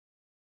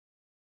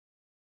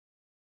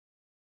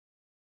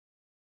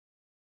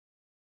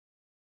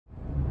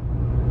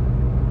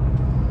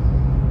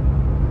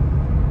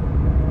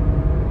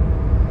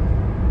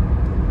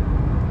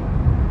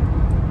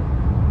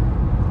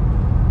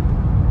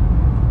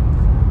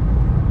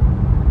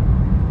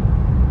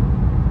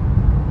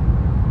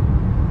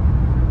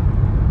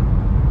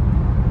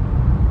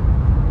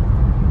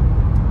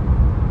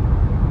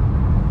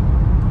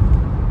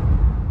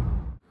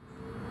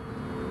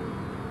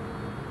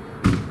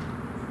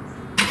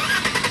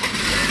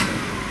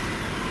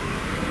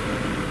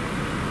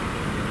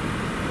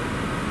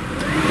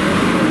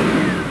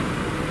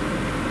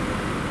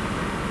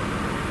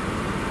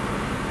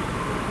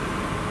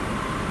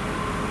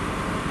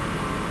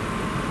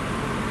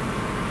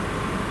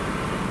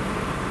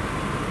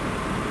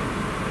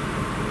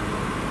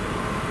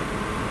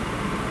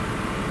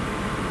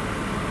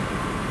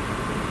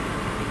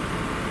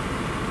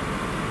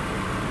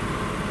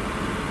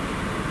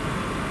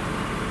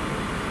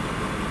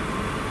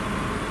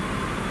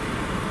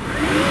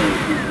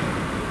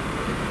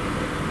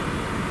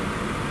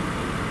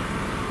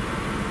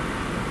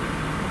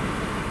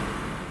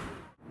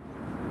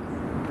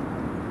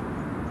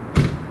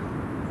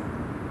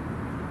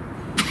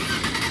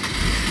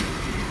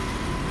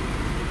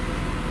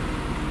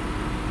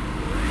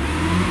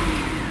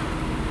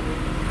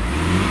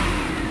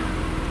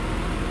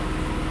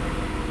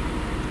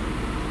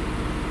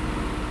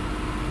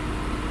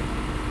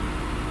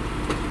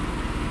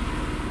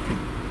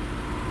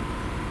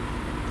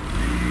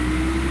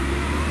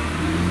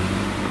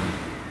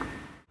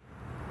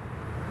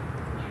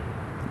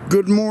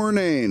Good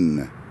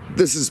morning.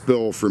 This is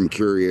Bill from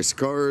Curious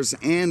Cars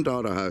and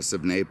Auto House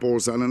of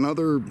Naples on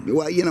another,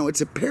 well, it's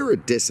a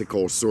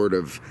paradisical sort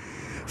of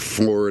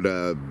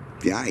Florida.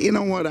 Yeah, you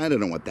know what? I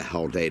don't know what the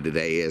hell day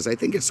today is. I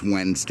think it's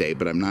Wednesday,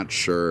 but I'm not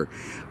sure.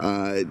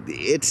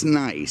 It's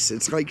nice.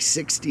 It's like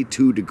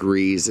 62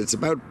 degrees. It's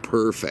about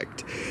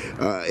perfect.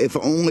 If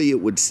only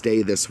it would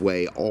stay this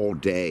way all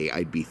day,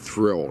 I'd be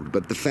thrilled.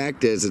 But the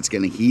fact is, it's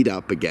going to heat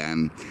up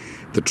again.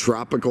 The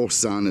tropical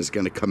sun is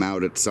going to come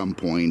out at some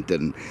point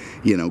and,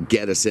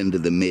 get us into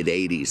the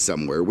mid-80s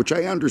somewhere, which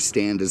I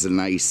understand is a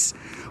nice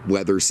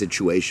weather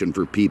situation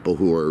for people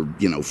who are,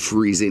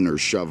 freezing or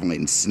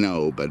shoveling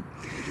snow. But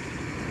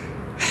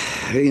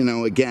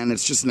again,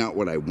 it's just not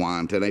what I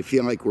want, and I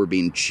feel like we're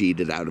being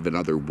cheated out of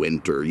another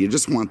winter. You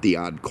just want the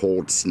odd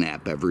cold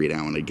snap every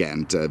now and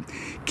again to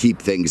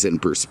keep things in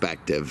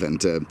perspective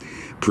and to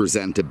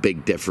present a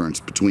big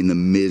difference between the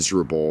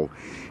miserable,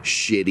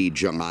 shitty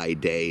July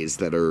days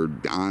that are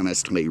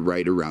honestly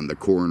right around the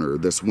corner.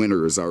 This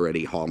winter is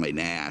already hauling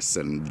ass,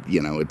 and,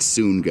 it's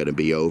soon going to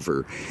be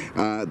over.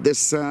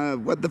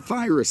 The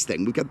virus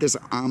thing, we've got this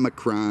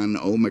Omicron,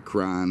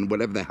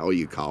 whatever the hell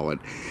you call it,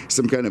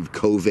 some kind of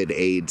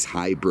COVID-AIDS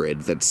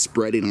hybrid that's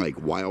spreading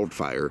like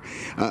wildfire.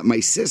 My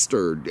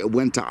sister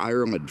went to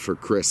Ireland for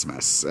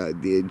Christmas.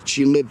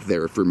 She lived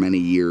there for many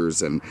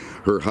years, and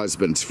her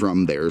husband's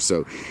from there,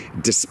 so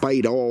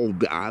despite all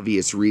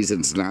obvious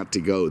reasons not to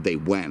go, they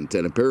went,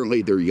 and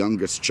apparently their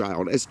youngest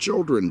child, as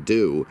children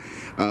do,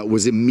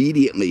 was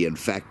immediately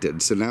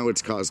infected, so now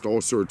it's caused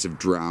all sorts of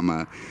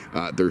drama.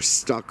 They're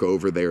stuck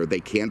over there. They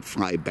can't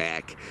fly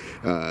back.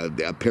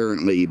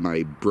 Apparently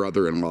my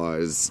brother-in-law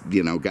has,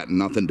 got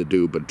nothing to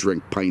do but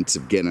drink pints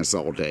of Guinness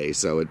all day,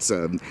 so it's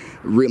a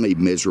really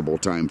miserable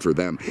time for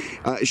them.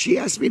 She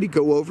asked me to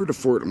go over to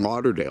Fort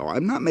Lauderdale,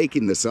 I'm not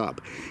making this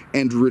up,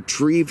 and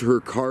retrieve her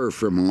car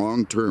from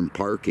long-term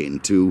parking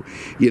to,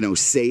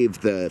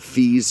 save the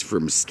fees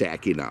from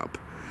stacking up.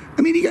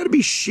 I mean, you gotta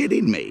be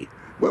shitting me.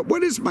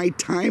 What is my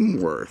time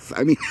worth?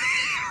 I mean,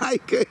 I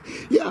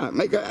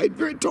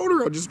told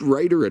her I'll just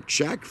write her a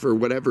check for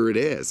whatever it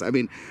is. I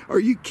mean, are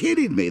you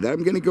kidding me that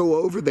I'm going to go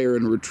over there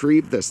and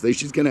retrieve this?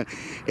 She's going to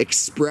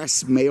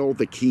express mail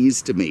the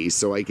keys to me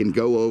so I can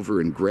go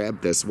over and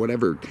grab this,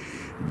 whatever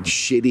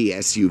shitty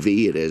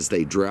SUV it is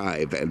they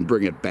drive, and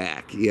bring it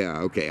back. Yeah,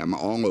 okay, I'm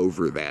all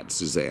over that,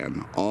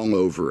 Suzanne. All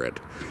over it.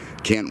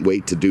 Can't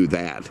wait to do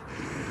that.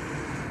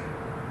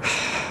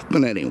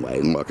 But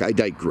anyway, look, I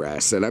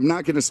digress, and I'm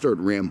not going to start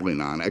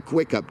rambling on. A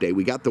quick update.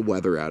 We got the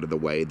weather out of the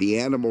way. The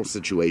animal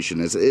situation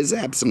is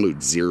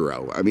absolute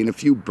zero. I mean, a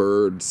few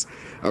birds,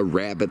 a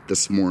rabbit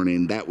this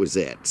morning, that was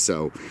it.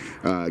 So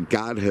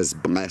God has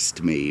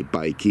blessed me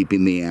by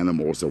keeping the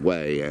animals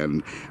away,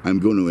 and I'm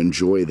going to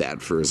enjoy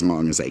that for as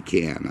long as I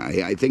can.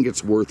 I think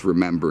it's worth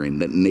remembering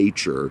that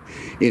nature,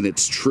 in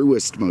its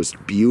truest,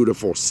 most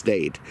beautiful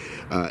state,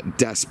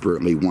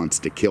 desperately wants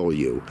to kill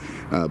you.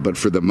 But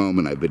for the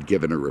moment, I've been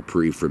given a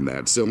reprieve from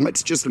that. So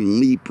let's just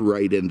leap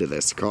right into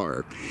this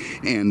car.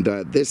 And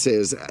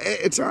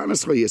it's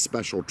honestly a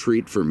special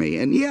treat for me.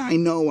 And yeah, I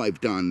know I've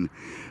done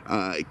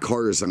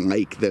cars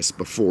like this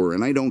before,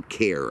 and I don't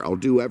care. I'll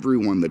do every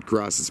one that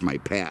crosses my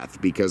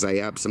path because I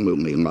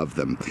absolutely love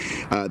them.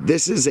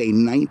 This is a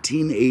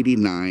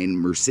 1989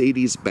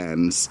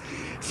 Mercedes-Benz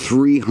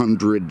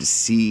 300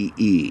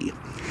 CE.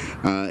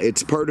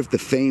 It's part of the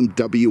famed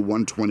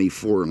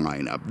W124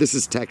 lineup. This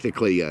is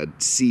technically a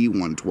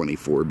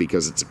C124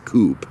 because it's a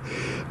coupe,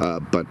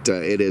 but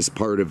it is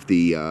part of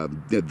the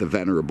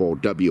venerable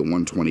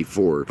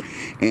W124.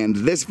 And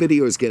this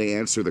video is going to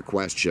answer the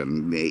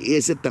question,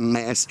 is it the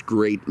last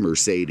great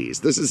Mercedes?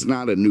 This is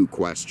not a new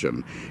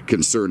question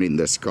concerning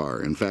this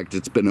car. In fact,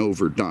 it's been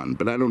overdone,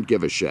 but I don't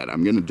give a shit.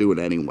 I'm going to do it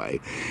anyway.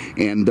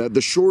 And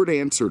the short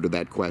answer to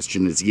that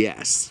question is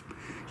yes.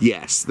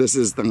 Yes, this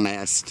is the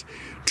last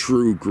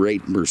true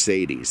great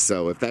Mercedes.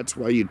 So if that's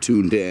why you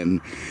tuned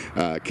in,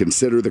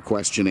 consider the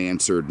question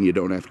answered, and you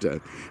don't have to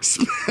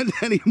spend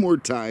any more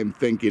time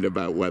thinking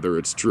about whether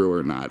it's true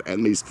or not, at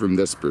least from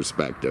this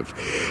perspective.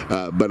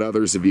 But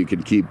others of you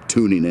can keep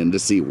tuning in to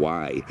see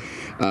why.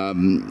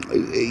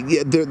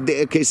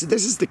 Okay, so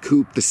this is the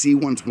coupe, the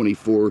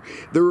C124.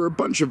 There are a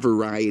bunch of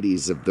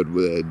varieties of the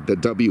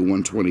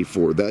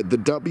W124. The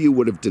W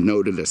would have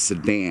denoted a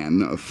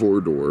sedan, a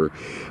four-door.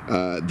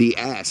 The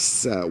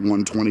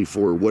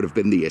S124 would have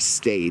been the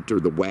estate or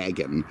the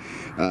wagon.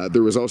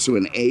 There was also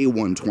an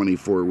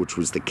A124, which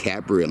was the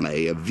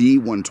cabriolet, a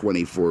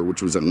V124,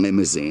 which was a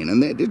limousine,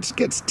 and it just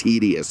gets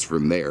tedious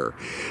from there.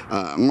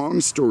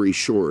 Long story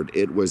short,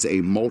 it was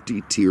a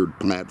multi-tiered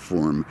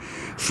platform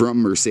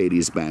from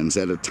Mercedes-Benz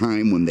at a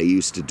time when they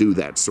used to do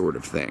that sort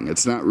of thing.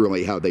 It's not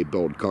really how they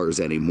build cars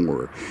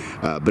anymore,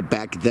 but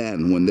back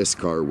then when this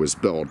car was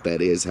built,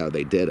 that is how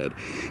they did it.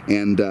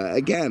 And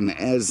again,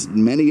 as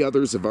many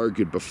others have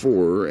argued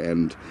before,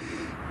 and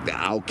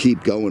I'll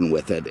keep going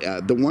with it.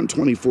 The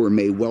 124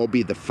 may well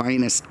be the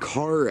finest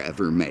car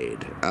ever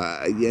made.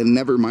 And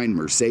never mind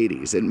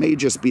Mercedes. It may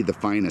just be the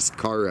finest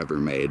car ever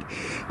made.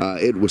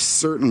 It was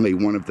certainly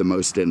one of the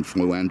most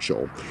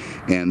influential.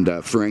 And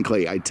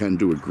frankly, I tend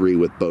to agree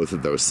with both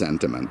of those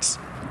sentiments.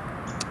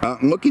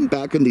 Looking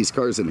back on these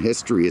cars in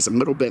history is a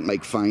little bit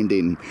like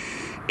finding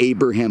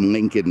Abraham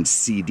Lincoln's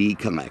CD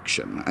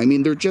collection. I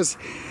mean,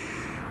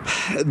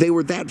 they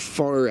were that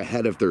far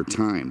ahead of their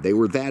time. They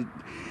were that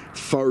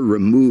far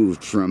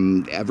removed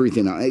from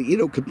everything. You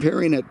know,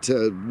 comparing it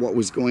to what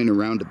was going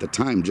around at the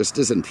time just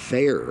isn't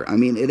fair. I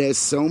mean, it has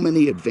so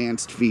many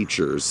advanced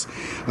features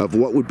of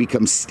what would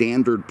become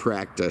standard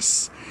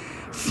practice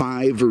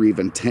 5 or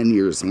even 10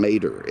 years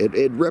later.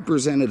 It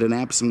represented an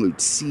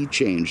absolute sea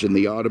change in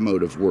the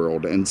automotive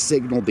world and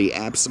signaled the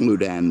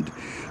absolute end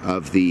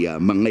of the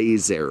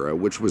malaise era,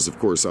 which was, of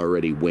course,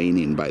 already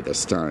waning by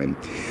this time.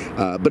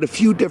 But a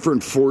few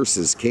different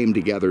forces came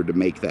together to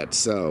make that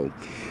so.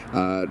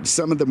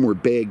 Some of them were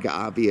big,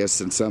 obvious,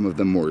 and some of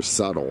them more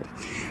subtle.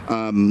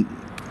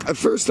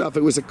 First off,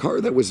 it was a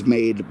car that was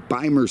made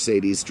by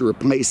Mercedes to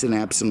replace an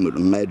absolute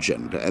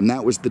legend, and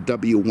that was the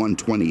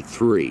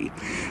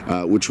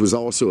W123, which was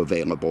also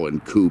available in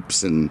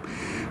coupes and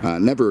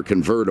never a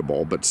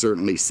convertible, but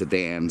certainly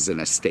sedans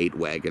and estate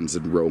wagons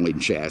and rolling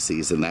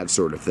chassis and that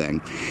sort of thing.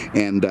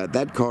 And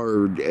that car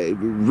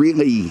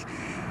really...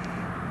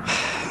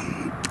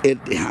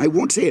 I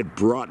won't say it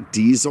brought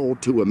diesel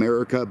to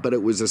America, but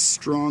it was a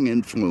strong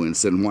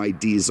influence in why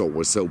diesel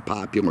was so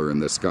popular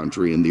in this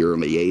country in the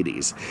early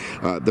 80s.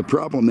 The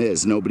problem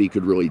is nobody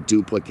could really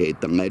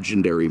duplicate the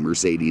legendary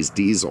Mercedes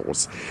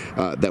diesels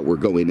that were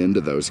going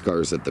into those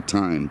cars at the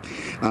time.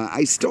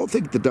 I still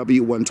think the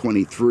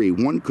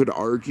W123, one could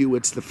argue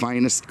it's the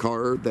finest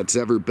car that's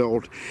ever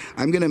built.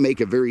 I'm going to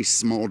make a very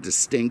small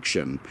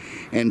distinction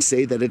and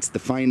say that it's the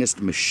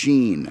finest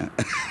machine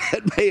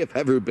that may have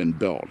ever been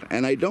built.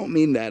 And I don't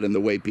mean that in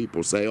the way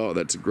people say, oh,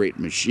 that's a great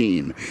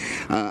machine.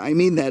 I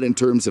mean that in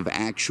terms of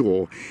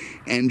actual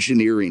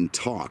engineering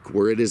talk,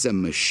 where it is a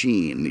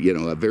machine, you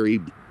know, a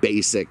very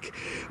basic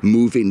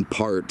moving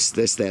parts,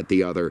 this, that,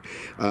 the other.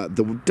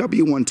 The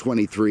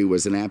W123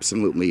 was an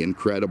absolutely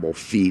incredible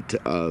feat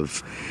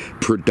of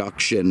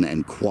production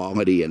and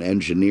quality and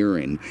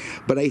engineering.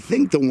 But I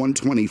think the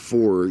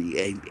 124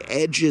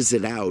 edges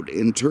it out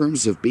in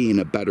terms of being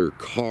a better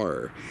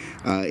car,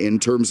 in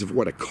terms of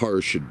what a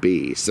car should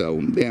be. So,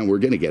 yeah, we're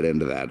going to get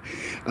into that.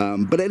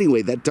 But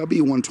anyway, that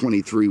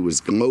W123 was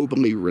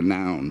globally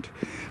renowned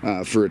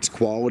for its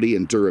quality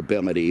and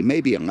durability,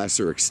 maybe a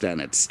lesser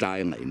extent its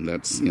styling.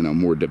 That's, you know,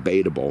 more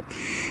debatable.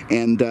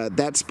 And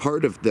that's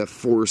part of the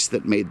force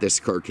that made this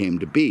car came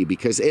to be,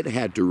 because it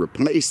had to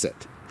replace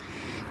it.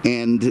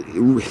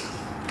 And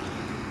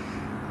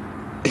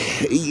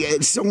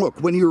so look,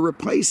 when you're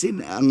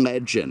replacing a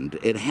legend,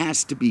 it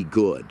has to be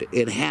good.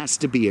 It has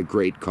to be a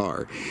great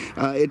car.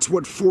 It's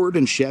what Ford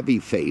and Chevy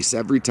face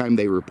every time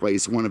they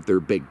replace one of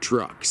their big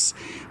trucks.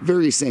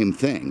 Very same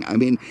thing. I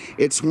mean,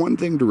 it's one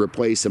thing to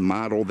replace a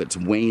model that's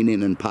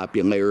waning in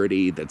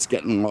popularity, that's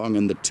getting long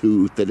in the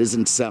tooth, that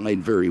isn't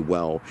selling very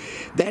well.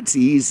 That's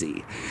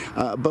easy.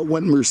 But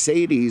when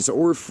Mercedes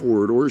or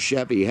Ford or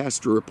Chevy has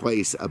to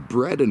replace a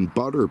bread and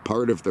butter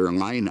part of their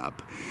lineup,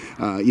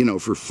 you know,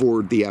 for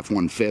Ford, the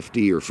F-150,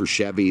 or for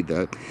Chevy,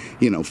 the,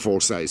 you know,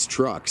 full-size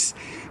trucks,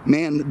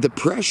 man, the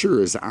pressure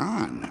is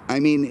on. I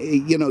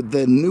mean, you know,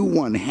 the new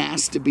one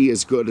has to be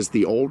as good as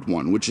the old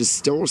one, which is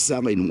still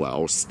selling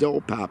well,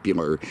 still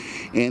popular,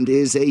 and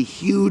is a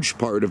huge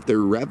part of their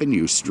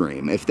revenue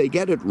stream. If they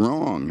get it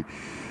wrong,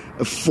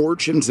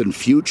 fortunes and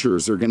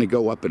futures are going to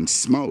go up in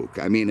smoke.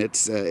 I mean,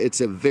 it's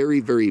a very,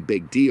 very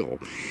big deal.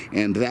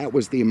 And that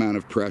was the amount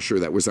of pressure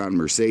that was on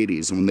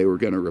Mercedes when they were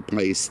going to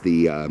replace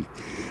the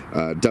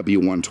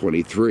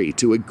W123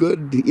 to a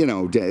good, you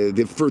know,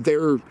 for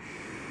their...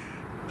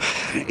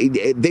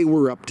 They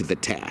were up to the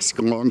task.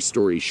 Long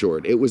story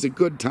short, it was a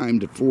good time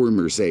for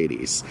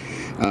Mercedes.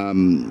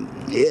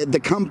 The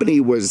company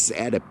was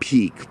at a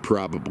peak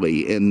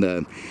probably in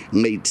the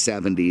late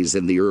 70s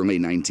and the early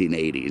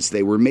 1980s.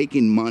 They were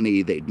making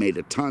money. They'd made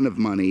a ton of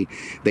money.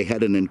 They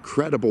had an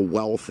incredible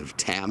wealth of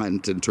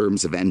talent in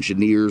terms of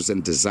engineers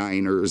and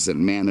designers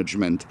and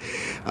management.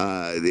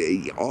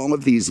 All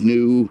of these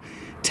new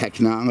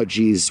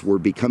technologies were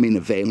becoming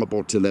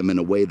available to them in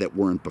a way that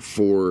weren't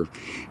before,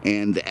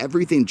 and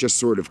everything just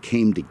sort of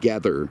came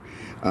together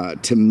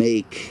to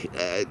make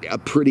a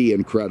pretty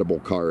incredible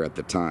car at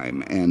the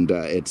time, and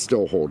it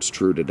still holds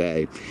true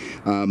today.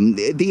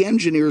 The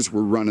engineers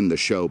were running the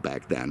show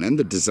back then, and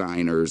the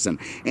designers, and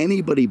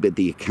anybody but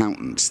the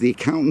accountants. The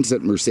accountants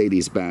at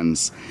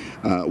Mercedes-Benz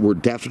were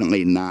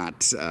definitely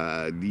not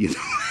you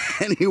know,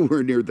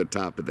 anywhere near the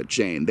top of the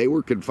chain. They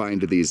were confined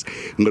to these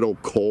little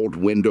cold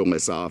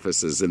windowless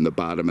offices offices in the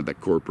bottom of the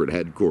corporate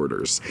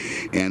headquarters.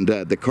 And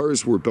the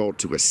cars were built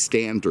to a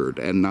standard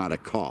and not a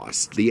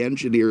cost. The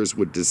engineers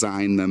would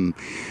design them,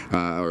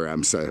 or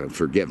I'm sorry,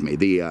 forgive me,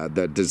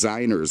 the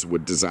designers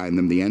would design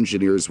them, the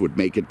engineers would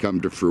make it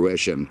come to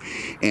fruition.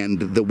 And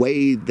the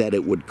way that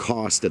it would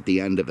cost at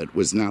the end of it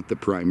was not the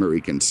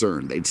primary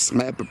concern. They'd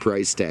slap a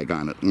price tag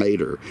on it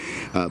later,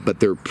 but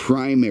their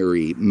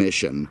primary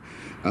mission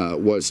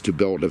was to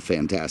build a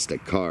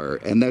fantastic car,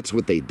 and that's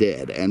what they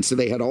did. And so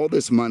they had all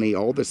this money,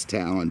 all this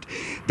talent.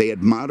 They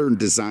had modern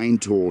design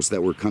tools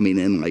that were coming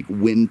in, like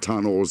wind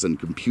tunnels and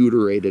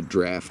computer-aided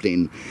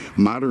drafting,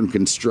 modern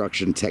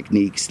construction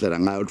techniques that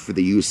allowed for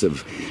the use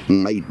of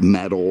light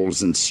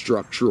metals and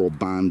structural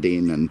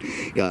bonding and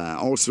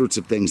all sorts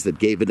of things that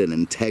gave it an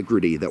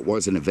integrity that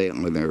wasn't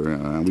available there.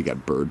 We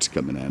got birds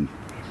coming in.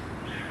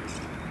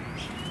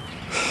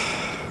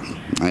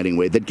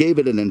 Anyway, that gave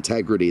it an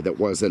integrity that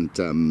wasn't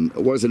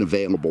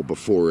available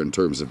before in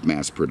terms of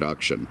mass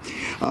production.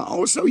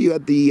 Also, you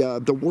had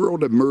the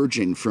world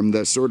emerging from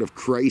the sort of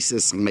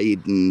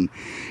crisis-laden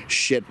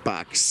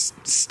shitbox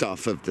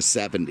stuff of the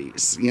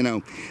 70s. You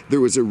know,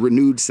 there was a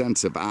renewed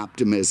sense of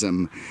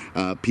optimism.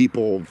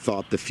 People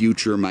thought the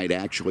future might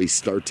actually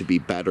start to be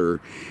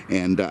better,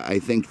 and I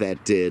think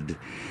that did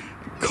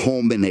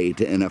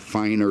culminate in a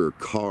finer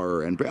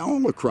car, and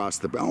all across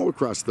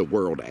the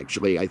world,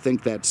 actually. I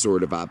think that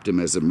sort of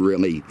optimism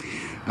really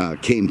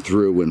came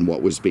through in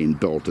what was being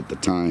built at the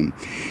time,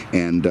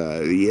 and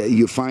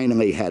you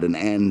finally had an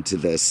end to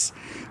this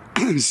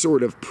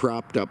sort of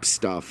propped up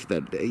stuff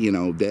that, you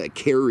know, the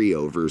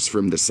carryovers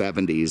from the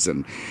 70s,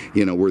 and,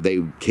 you know, where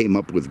they came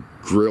up with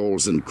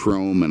grills and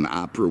chrome and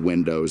opera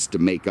windows to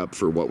make up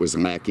for what was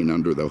lacking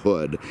under the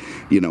hood.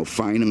 You know,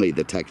 finally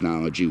the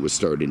technology was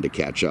starting to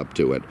catch up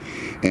to it,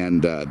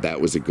 and that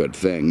was a good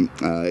thing.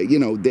 You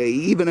know,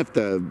 even if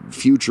the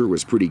future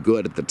was pretty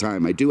good at the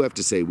time, I do have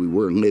to say we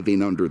were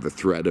living under the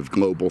threat of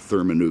global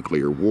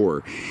thermonuclear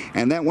war,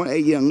 and that one,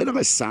 you know, little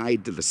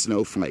aside to the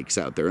snowflakes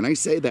out there, and I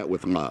say that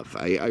with love.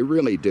 I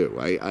really do.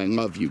 I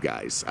love you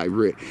guys.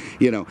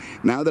 You know,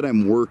 now that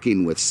I'm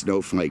working with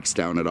snowflakes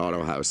down at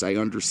Auto House, I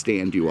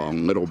understand you all a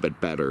little bit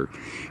better,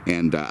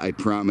 and I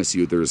promise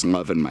you there's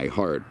love in my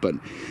heart. But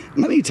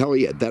let me tell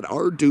you that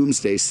our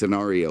doomsday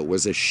scenario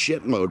was a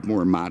shitload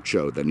more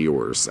macho than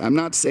yours. I'm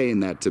not saying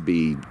that to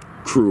be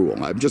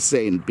cruel. I'm just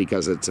saying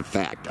because it's a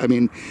fact. I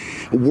mean,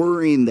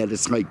 worrying that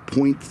it's like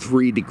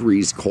 0.3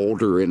 degrees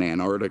colder in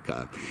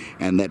Antarctica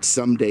and that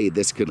someday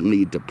this could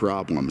lead to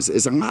problems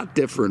is a lot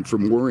different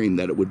from worrying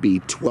that it would be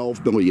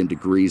 12 million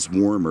degrees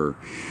warmer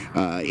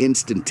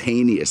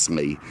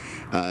instantaneously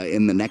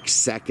in the next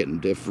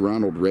second if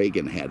Ronald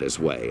Reagan had his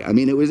way. I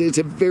mean, it's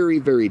a very,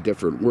 very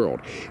different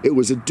world. It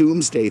was a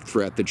doomsday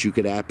threat that you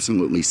could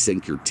absolutely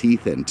sink your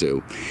teeth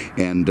into,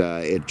 and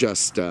it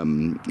just,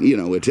 you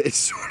know, it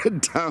sort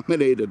of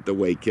dominated the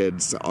way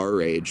kids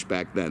our age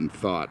back then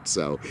thought.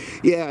 So,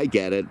 yeah, I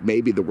get it.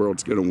 Maybe the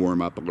world's going to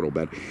warm up a little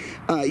bit.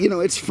 You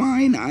know, it's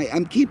fine.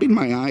 I'm keeping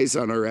my eyes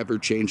on our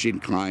ever-changing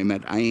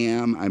climate. I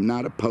am. I'm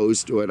not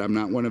opposed to it. I'm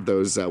not one of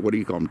those, what do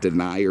you call them,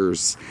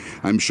 deniers.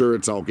 I'm sure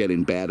it's all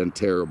getting bad and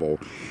terrible.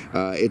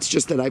 It's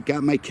just that I've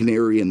got my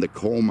canary in the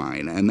coal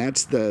mine, and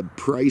that's the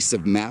price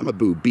of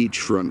Malibu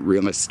beachfront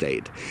real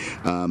estate.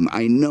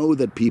 I know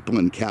that people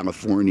in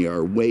California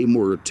are way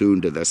more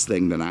attuned to this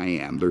thing than I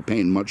am. They're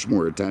paying much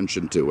more attention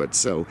to it.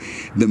 So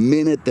the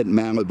minute that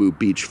Malibu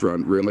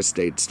beachfront real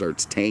estate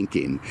starts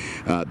tanking,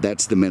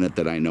 that's the minute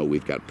that I know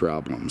we've got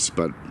problems.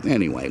 But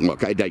anyway,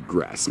 look, I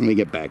digress. Let me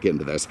get back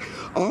into this.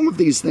 All of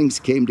these things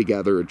came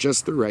together at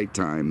just the right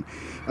time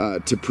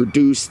to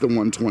produce the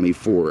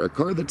 124, a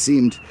car that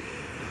seemed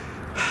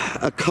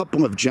a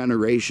couple of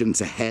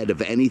generations ahead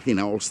of anything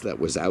else that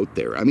was out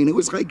there. I mean, it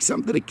was like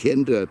something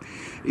akin to,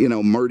 you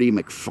know, Marty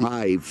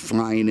McFly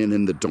flying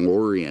in the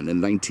DeLorean in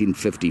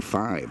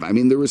 1955. I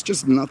mean, there was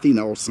just nothing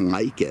else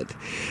like it.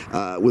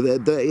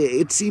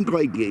 It seemed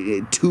like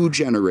 2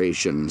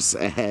 generations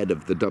ahead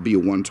of the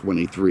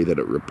W123 that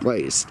it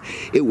replaced.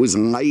 It was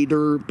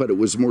lighter, but it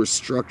was more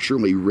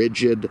structurally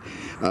rigid.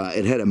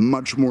 It had a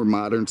much more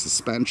modern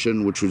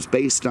suspension, which was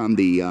based on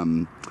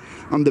the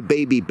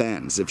baby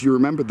Benz. If you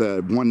remember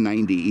the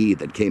 190E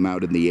that came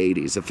out in the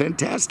 80s, a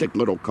fantastic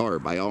little car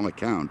by all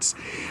accounts.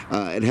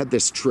 It had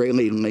this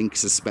trailing link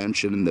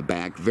suspension in the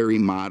back, very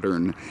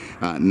modern,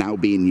 now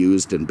being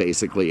used in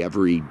basically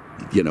every,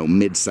 you know,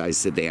 mid-size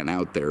sedan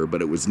out there,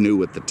 but it was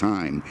new at the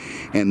time.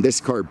 And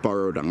this car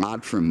borrowed a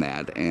lot from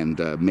that and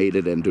made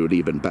it into an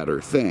even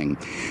better thing.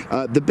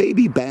 The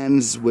baby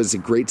Benz was a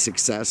great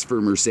success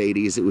for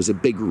Mercedes. It was a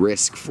big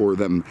risk for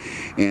them,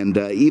 and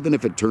even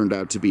if it turned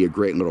out to be a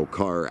great little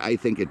car, I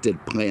think it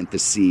did plant the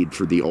seed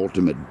for the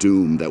ultimate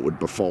doom that would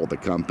befall the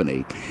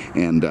company,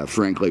 and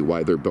frankly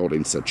why they're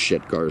building such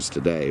shit cars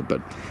today.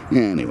 But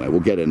anyway,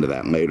 we'll get into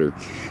that later.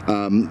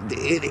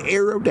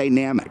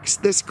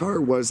 Aerodynamics. This car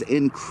was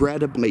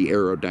incredibly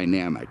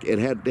aerodynamic. It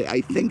had,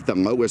 I think, the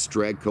lowest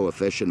drag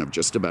coefficient of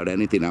just about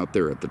anything out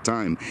there at the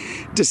time,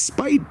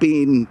 despite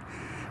being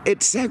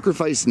it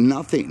sacrificed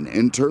nothing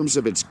in terms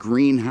of its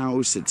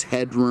greenhouse, its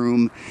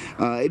headroom.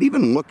 It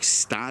even looked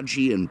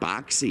stodgy and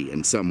boxy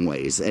in some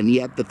ways, and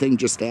yet the thing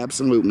just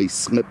absolutely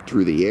slipped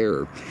through the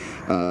air.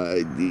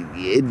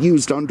 It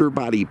used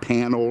underbody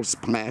panels,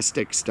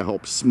 plastics to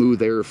help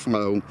smooth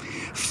airflow,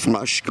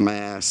 flush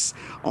glass,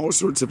 all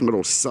sorts of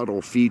little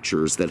subtle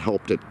features that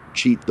helped it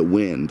cheat the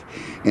wind.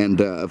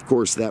 And of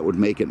course that would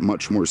make it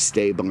much more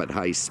stable at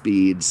high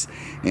speeds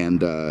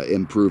and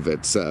improve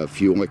its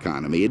fuel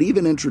economy. It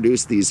even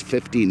introduced these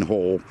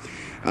 15-hole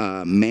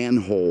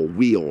manhole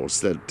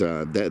wheels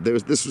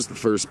this was the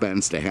first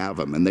Benz to have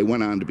them, and they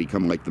went on to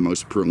become like the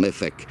most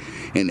prolific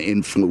and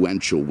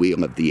influential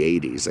wheel of the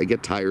 80s. I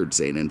get tired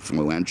saying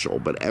influential,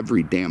 but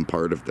every damn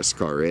part of this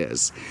car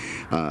is.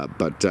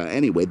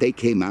 Anyway, they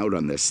came out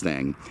on this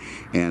thing,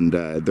 and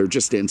they're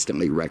just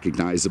instantly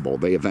recognizable.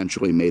 They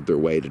eventually made their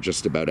way to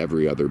just about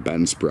every other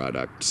Benz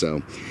product.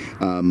 So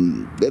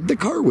the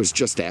car was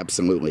just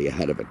absolutely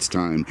ahead of its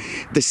time.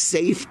 The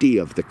safety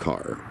of the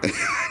car,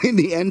 and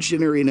the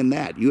engineering in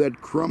that. You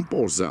had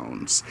crumple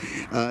zones.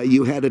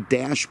 You had a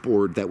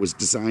dashboard that was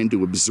designed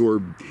to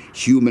absorb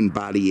human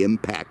body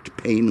impact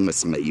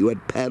painlessly. You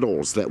had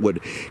pedals that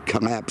would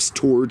collapse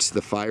towards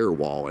the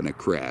firewall in a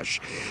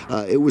crash.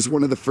 It was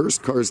one of the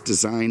first cars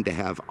designed to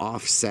have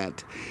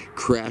offset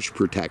crash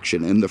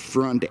protection in the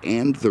front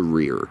and the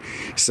rear.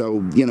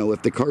 So, you know,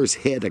 if the cars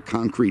hit a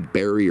concrete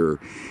barrier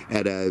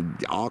at an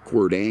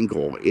awkward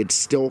angle, it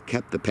still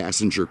kept the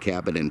passenger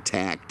cabin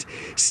intact,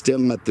 still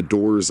let the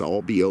doors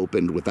all be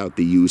opened without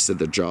the use of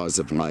the jaws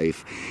of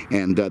life.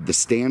 And the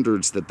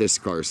standards that this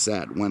car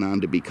set went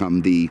on to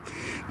become the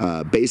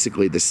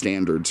basically the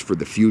standards for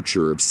the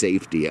future of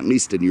safety, at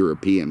least in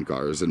European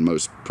cars and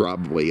most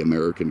probably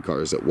American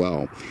cars as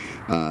well.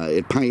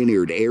 It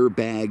pioneered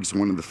airbags,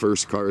 one of the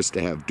first cars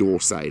to have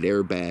dual-side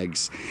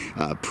airbags,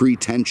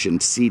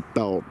 pre-tensioned seat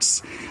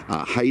belts,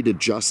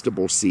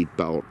 height-adjustable seat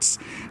belts.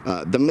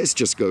 The list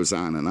just goes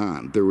on and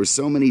on. There were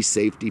so many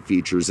safety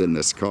features in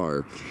this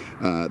car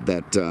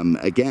that,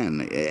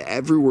 again,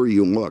 everywhere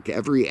you look,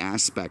 every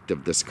aspect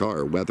of this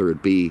car, whether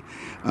it be,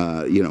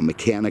 you know,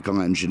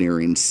 mechanical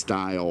engineering,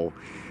 style,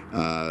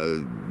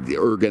 the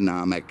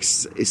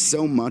ergonomics,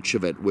 so much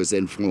of it was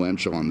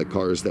influential on the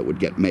cars that would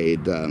get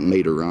made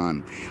later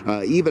on.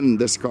 Even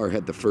this car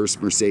had the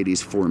first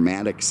Mercedes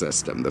 4MATIC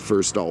system, the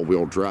first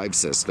all-wheel drive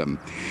system,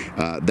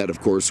 that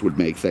of course would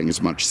make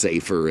things much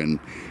safer in,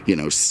 you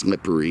know,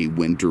 slippery,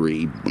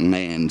 wintry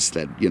lands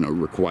that, you know,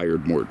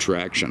 required more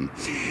traction.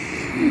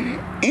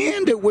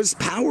 And it was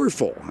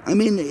powerful. I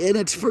mean, in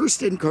its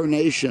first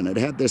incarnation, it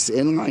had this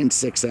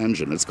inline-six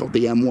engine. It's called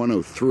the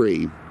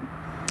M103.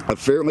 A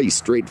fairly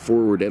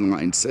straightforward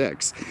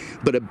inline-six,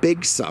 but a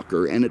big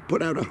sucker, and it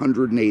put out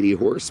 180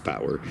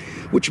 horsepower,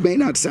 which may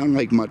not sound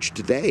like much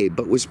today,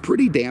 but was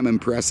pretty damn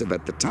impressive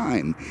at the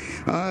time.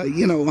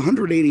 You know,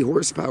 180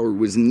 horsepower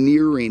was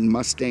nearing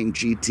Mustang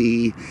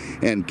GT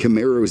and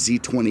Camaro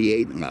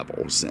Z28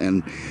 levels,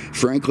 and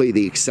frankly,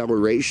 the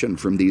acceleration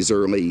from these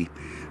early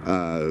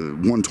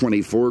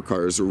 124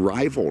 cars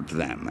rivaled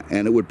them,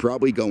 and it would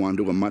probably go on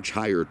to a much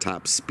higher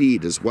top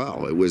speed as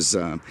well. It was,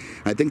 I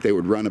think they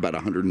would run about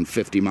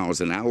 150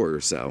 miles an hour or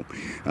so.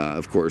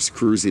 Of course,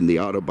 cruising the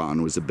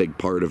Autobahn was a big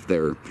part of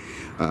their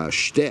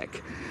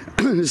shtick.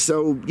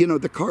 So, you know,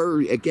 the car,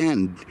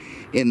 again,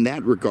 in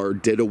that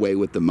regard, did away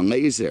with the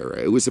malaise era.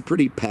 It was a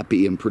pretty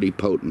peppy and pretty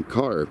potent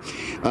car.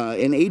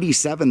 In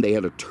 '87, they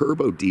had a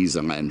turbo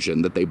diesel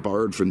engine that they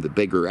borrowed from the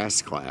bigger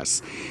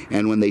S-Class,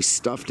 and when they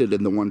stuffed it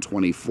in the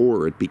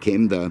 124, it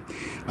became the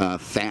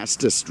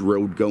fastest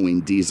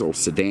road-going diesel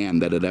sedan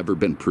that had ever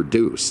been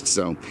produced.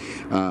 So,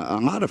 a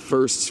lot of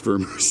firsts for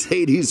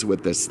Mercedes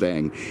with this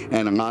thing,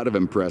 and a lot of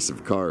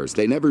impressive cars.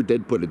 They never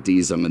did put a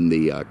diesel in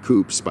the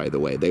coupes, by the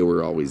way. They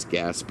were always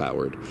gas-powered.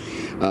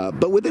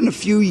 But within a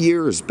few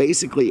years,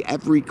 basically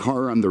every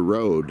car on the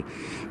road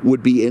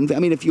would be in. I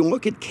mean, if you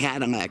look at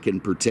Cadillac in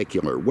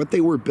particular, what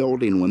they were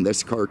building when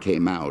this car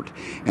came out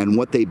and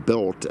what they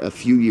built a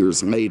few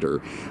years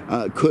later,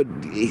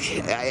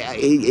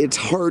 it's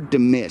hard to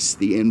miss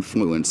the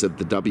influence of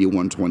the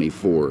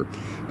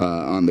W124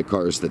 on the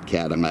cars that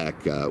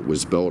Cadillac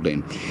was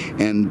building.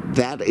 And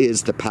that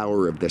is the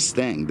power of this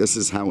thing. This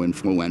is how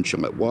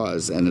influential it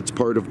was, and it's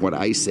part of what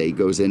I say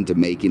goes into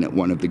making it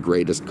one of the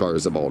greatest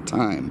cars of all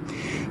time.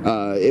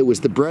 It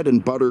was the bread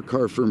and butter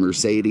car for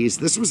Mercedes.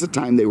 This was a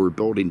time they were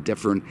building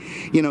different,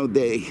 you know,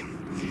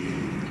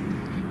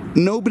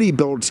 nobody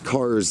builds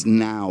cars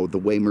now the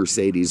way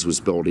Mercedes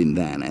was building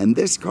then. And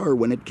this car,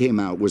 when it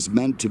came out, was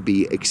meant to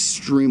be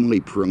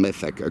extremely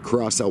prolific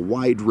across a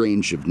wide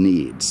range of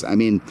needs. I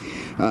mean,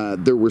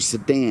 there were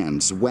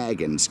sedans,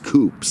 wagons,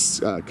 coupes,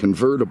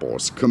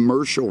 convertibles,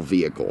 commercial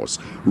vehicles,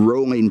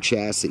 rolling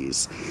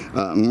chassis,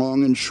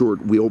 long and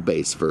short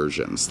wheelbase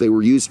versions. They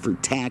were used for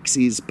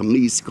taxis,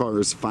 police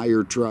cars,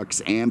 fire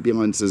trucks,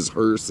 ambulances,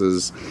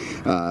 hearses,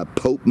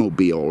 Pope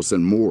mobiles,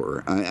 and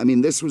more. I mean,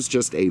 this was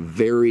just a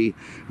very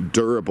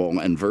durable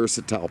and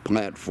versatile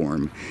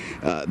platform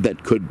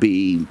that could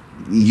be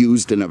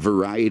used in a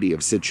variety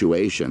of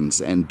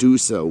situations, and do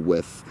so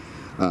with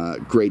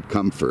great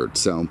comfort.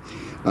 So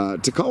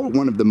to call it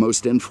one of the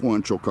most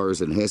influential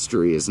cars in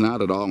history is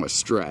not at all a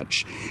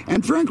stretch.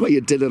 And frankly,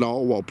 it did it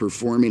all while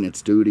performing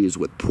its duties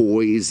with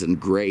poise and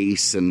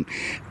grace and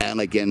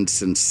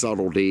elegance and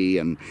subtlety,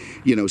 and,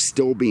 you know,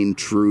 still being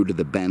true to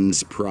the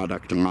Benz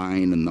product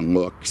line and the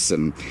looks,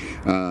 and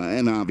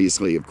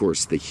obviously, of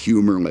course, the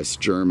humorless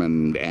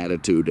German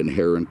attitude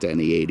inherent to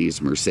any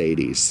 80s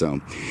Mercedes.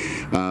 So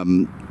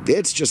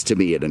it's just, to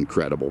me, an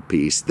incredible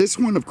piece. This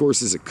one, of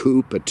course, is a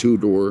coupe, a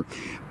two-door,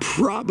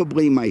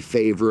 probably my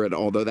favorite,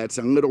 although that's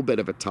a little bit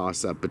of a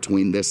toss-up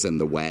between this and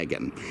the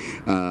wagon.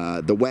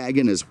 The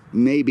wagon is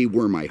maybe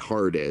where my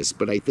heart is,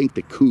 but I think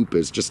the coupe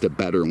is just a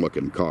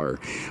better-looking car.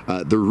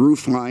 The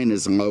roof line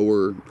is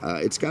lower.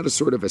 It's got a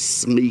sort of a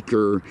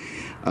sleeker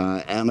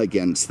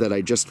elegance that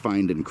I just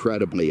find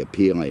incredibly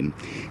appealing.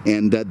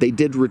 And they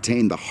did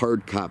retain the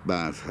hardtop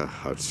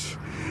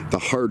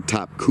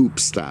coupe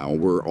style,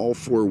 where all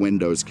four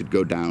windows could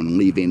go down,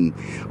 leaving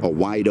a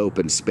wide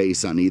open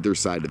space on either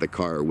side of the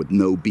car with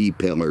no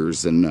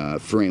B-pillars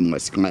and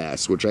frameless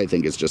glass, which I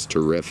think is just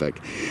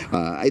terrific.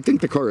 I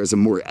think the car has a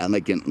more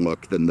elegant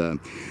look than the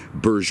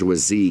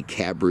bourgeoisie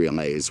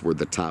cabriolets where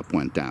the top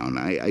went down.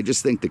 I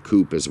just think the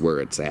coupe is where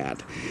it's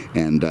at,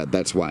 and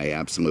that's why I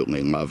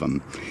absolutely love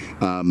them.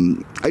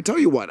 I tell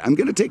you what, I'm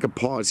going to take a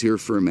pause here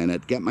for a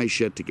minute, get my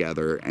shit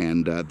together,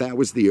 and that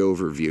was the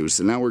overview.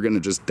 So now we're going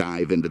to just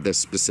dive into this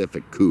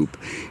specific coupe,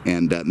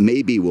 and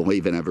maybe we'll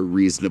even have a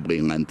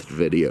reasonably length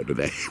video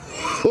today.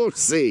 We'll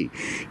see.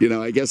 You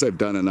know, I guess I've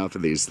done enough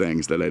of these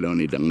things that I don't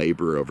need to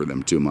labor over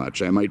them too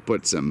much. I might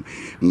put some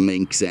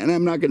links in.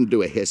 I'm not going to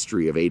do a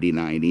history of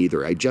 '89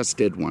 either. I just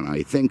did one,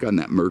 I think, on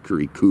that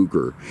Mercury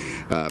Cougar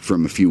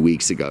from a few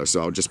weeks ago,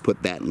 so I'll just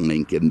put that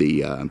link in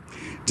the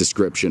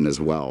description as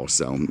well.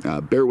 So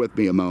bear with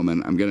me a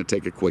moment. I'm going to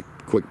take a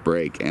quick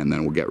break, and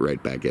then we'll get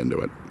right back into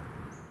it.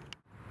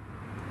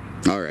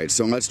 Alright,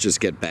 so let's just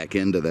get back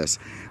into this.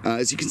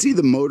 As you can see,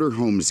 the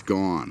motorhome's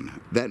gone.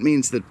 That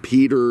means that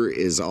Peter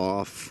is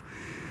off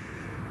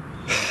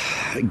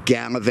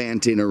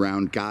gallivanting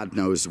around God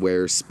knows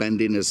where,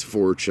 spending his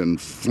fortune,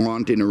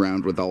 flaunting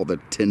around with all the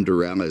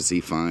Tinderellas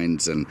he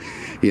finds, and,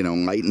 you know,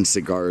 lighting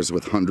cigars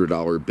with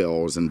 $100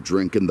 bills and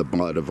drinking the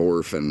blood of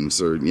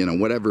orphans, or, you know,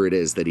 whatever it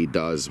is that he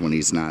does when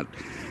he's not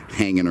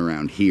hanging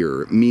around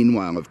here.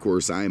 Meanwhile, of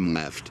course, I'm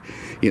left,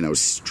 you know,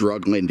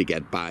 struggling to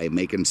get by,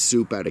 making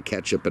soup out of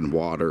ketchup and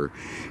water,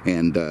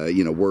 and,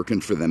 you know,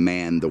 working for the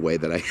man the way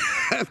that I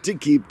have to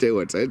keep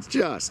doing. So it's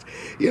just,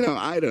 you know,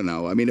 I don't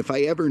know. I mean, if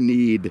I ever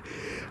need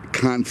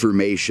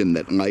confirmation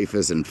that life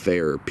isn't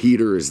fair,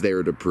 Peter is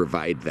there to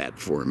provide that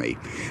for me.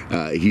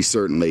 He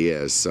certainly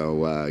is,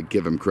 so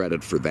give him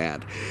credit for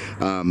that.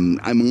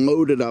 I'm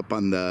loaded up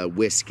on the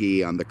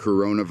whiskey, on the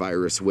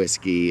coronavirus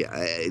whiskey,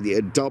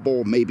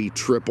 double, maybe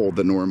triple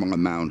the normal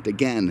amount.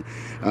 Again,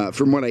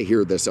 from what I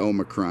hear, this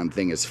Omicron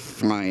thing is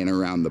flying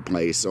around the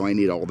place, so I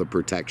need all the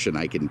protection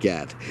I can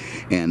get,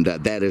 and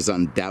that is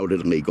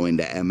undoubtedly going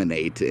to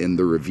emanate in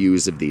the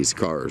reviews of these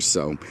cars,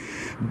 so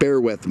bear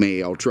with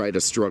me. I'll try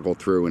to struggle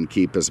through and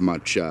keep as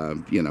much,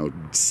 you know,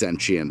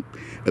 sentient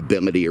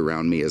ability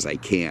around me as I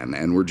can,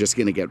 and we're just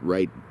going to get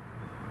right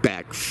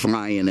back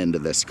flying into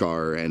this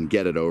car and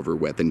get it over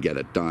with and get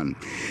it done.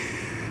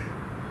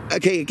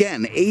 Okay,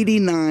 again,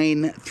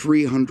 89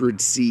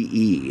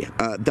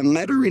 300CE. The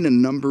lettering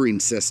and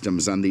numbering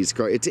systems on these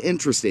cars, it's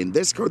interesting.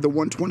 This car, the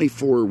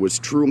 124, was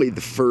truly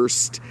the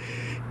first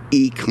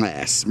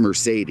E-Class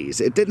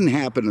Mercedes. It didn't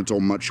happen until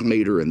much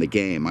later in the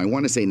game. I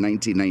want to say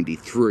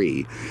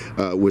 1993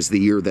 was the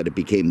year that it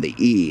became the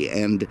E,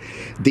 and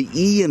the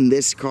E in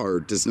this car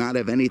does not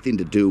have anything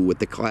to do with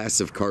the class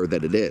of car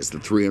that it is, the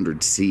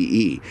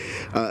 300CE.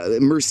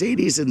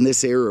 Mercedes in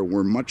this era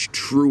were much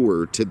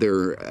truer to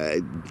their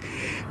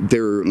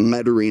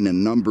lettering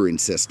and numbering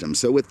system.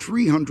 So with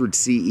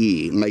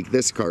 300CE, like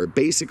this car, it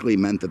basically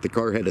meant that the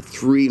car had a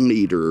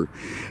 3-liter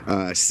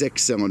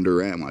six-cylinder,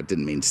 well, it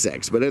didn't mean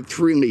six, but a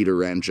 3-liter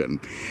engine.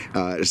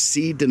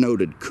 C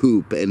denoted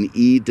coupe and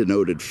E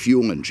denoted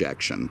fuel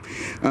injection.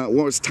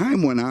 Well, as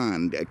time went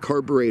on,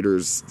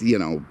 carburetors, you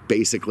know,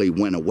 basically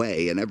went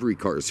away, and every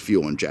car is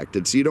fuel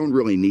injected, so you don't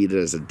really need it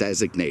as a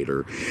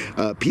designator.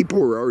 People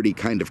were already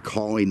kind of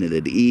calling it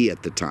an E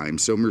at the time,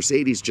 so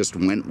Mercedes just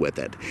went with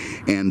it,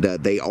 and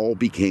they all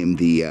became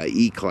the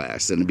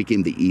E-Class, and it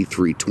became the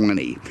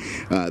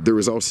E320. There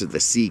was also the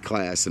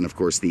C-Class and, of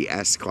course, the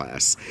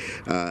S-Class,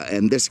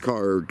 and this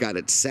car got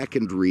its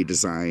second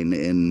redesign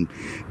in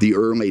the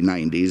early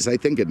 90s, I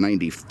think at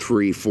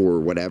 93, 4,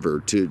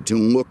 whatever, to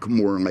look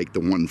more like the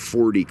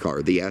 140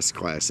 car, the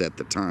S-Class at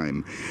the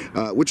time,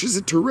 which is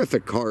a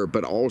terrific car,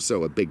 but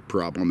also a big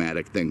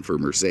problematic thing for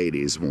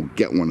Mercedes. We'll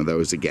get one of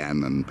those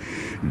again and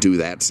do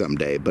that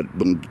someday, but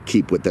we'll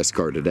keep with this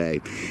car today,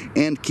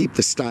 and keep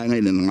the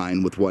styling in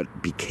line with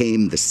what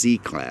became the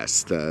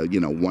C-Class. The, you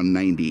know,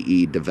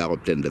 190E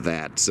developed into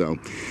that. So,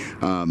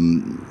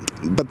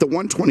 but the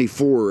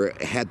 124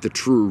 had the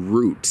true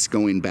roots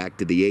going back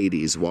to the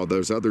 80s, 60s, while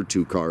those other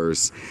two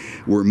cars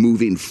were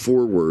moving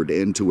forward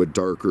into a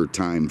darker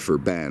time for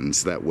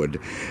Benz that would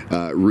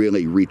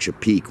really reach a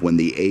peak when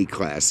the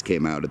A-Class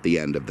came out at the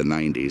end of the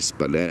 90s.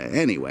 But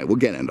anyway, we'll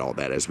get into all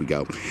that as we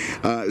go.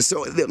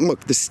 So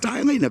look, the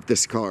styling of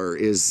this car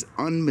is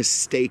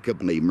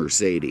unmistakably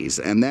Mercedes,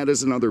 and that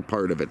is another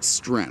part of its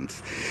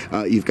strength.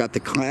 You've got the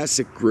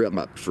classic grille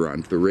up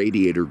front, the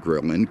radiator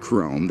grille in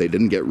chrome. They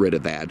didn't get rid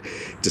of that,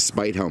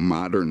 despite how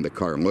modern the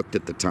car looked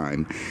at the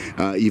time.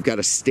 You've got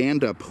a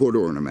stand-up hood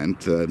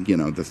ornament, you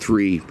know, the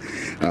three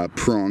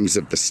prongs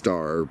of the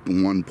star,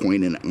 one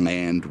pointing at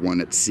land,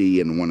 one at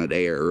sea, and one at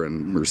air,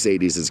 and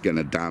Mercedes is going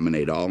to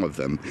dominate all of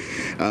them.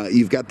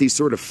 You've got these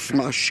sort of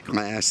flush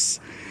glass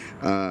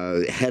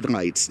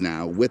headlights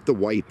now with the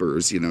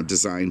wipers, you know,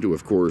 designed to,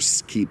 of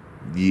course, keep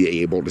you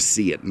able to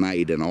see at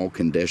night in all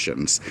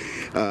conditions.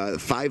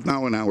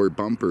 5-mile-an-hour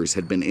bumpers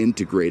had been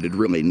integrated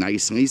really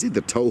nicely. You see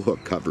the tow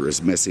hook cover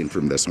is missing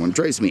from this one. It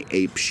drives me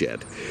ape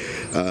shit.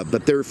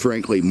 But they're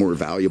frankly more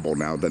valuable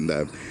now than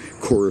the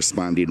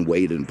corresponding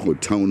weight in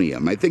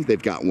plutonium. I think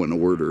they've got one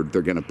ordered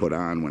they're going to put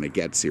on when it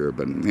gets here,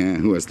 but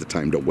who has the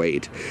time to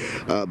wait?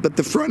 But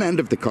the front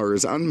end of the car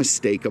is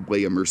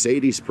unmistakably a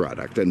Mercedes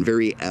product, and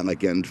very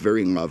elegant,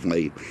 very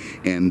lovely,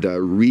 and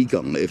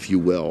regal, if you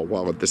will,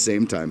 while at the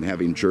same time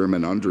having German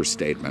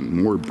understatement.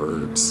 More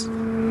birds.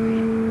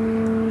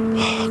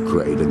 Oh,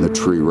 great, and the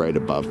tree right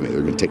above me.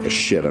 They're going to take a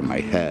shit on my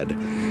head.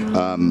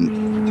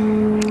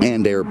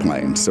 And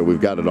airplanes, so we've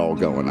got it all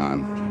going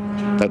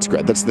on. That's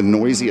great. That's the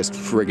noisiest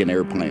friggin'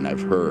 airplane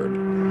I've heard.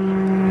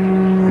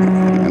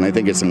 And I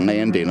think it's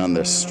landing on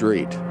this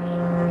street.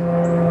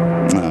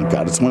 Oh,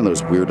 God, it's one of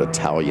those weird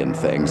Italian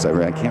things.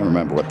 I can't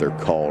remember what they're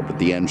called, but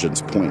the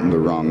engine's pointing the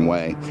wrong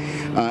way.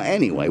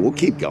 Anyway, we'll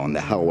keep going.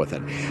 The hell with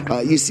it.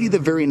 You see the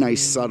very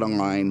nice subtle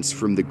lines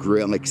from the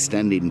grille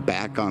extending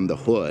back on the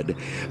hood.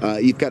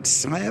 You've got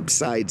slab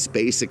sides,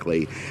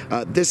 basically.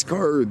 This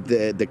car,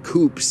 the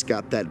Coupe's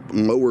got that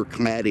lower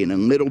cladding a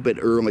little bit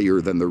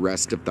earlier than the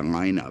rest of the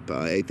lineup.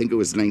 I think it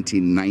was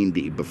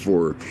 1990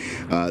 before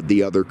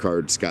the other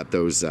cars got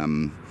those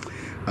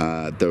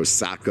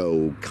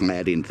Sacco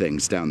cladding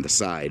things down the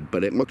side,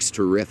 but it looks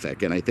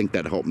terrific, and I think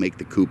that helped make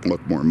the Coupe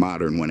look more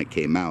modern when it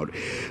came out.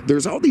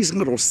 There's all these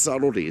little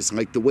subtleties,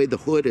 like the way the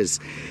hood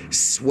is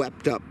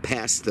swept up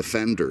past the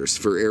fenders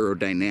for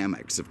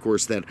aerodynamics. Of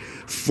course, that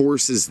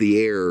forces the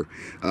air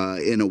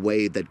in a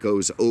way that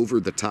goes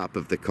over the top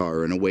of the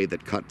car in a way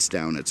that cuts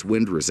down its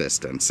wind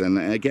resistance. And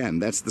again,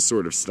 that's the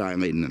sort of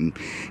styling and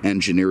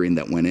engineering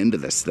that went into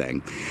this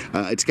thing.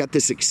 It's got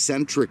this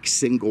eccentric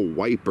single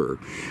wiper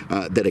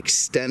that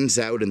extends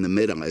out in the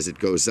middle as it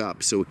goes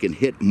up, so it can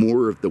hit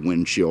more of the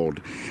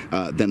windshield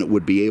than it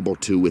would be able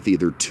to with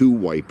either two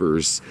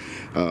wipers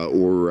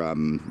or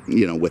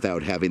you know,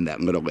 without having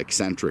that little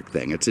eccentric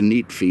thing. It's a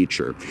neat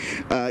feature.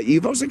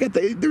 You've also got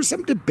there's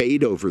some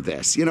debate over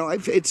this. You know,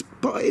 it's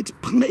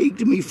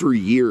plagued me for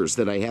years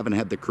that I haven't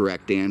had the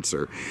correct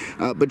answer.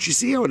 But you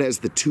see how it has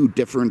the two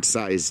different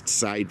sized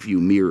side view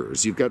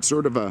mirrors. You've got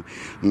sort of a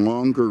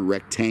longer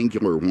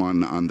rectangular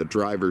one on the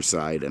driver's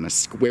side and a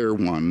square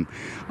one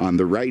on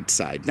the right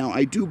side. Now,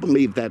 I do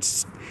believe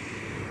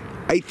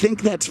I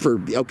think that's for,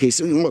 okay,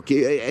 so look,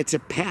 it's a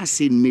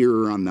passing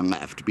mirror on the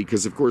left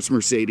because, of course,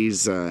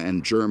 Mercedes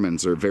and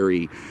Germans are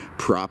very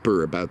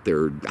proper about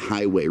their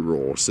highway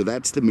rules. So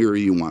that's the mirror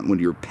you want when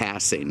you're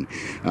passing.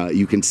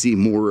 You can see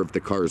more of the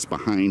cars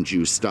behind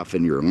you, stuff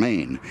in your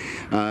lane.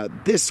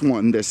 This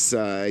one,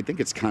 I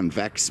think it's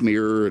convex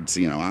mirror. It's,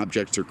 you know,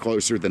 objects are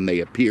closer than they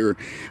appear.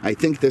 I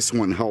think this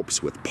one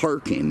helps with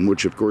parking,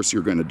 which, of course,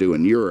 you're going to do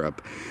in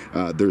Europe.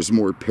 There's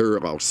more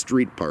parallel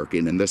street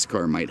parking, and this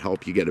car might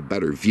help you get a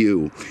better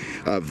view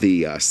of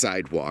the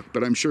sidewalk,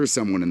 but I'm sure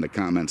someone in the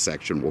comment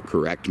section will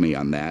correct me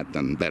on that,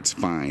 and that's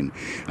fine.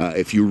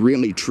 If you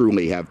really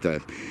truly have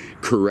the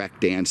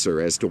correct answer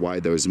as to why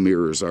those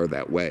mirrors are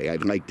that way,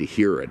 I'd like to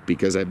hear it,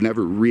 because I've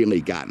never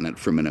really gotten it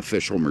from an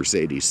official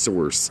Mercedes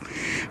source.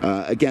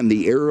 Again,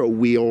 the Aero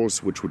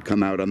wheels, which would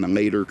come out on the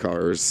later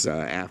cars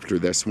after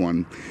this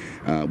one,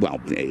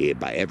 well,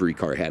 every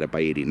car had it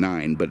by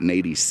 89, but in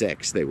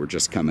 86 they were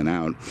just coming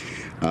out,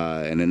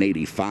 and in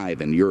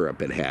 85 in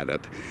Europe it had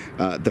it.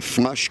 The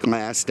flush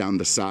glass down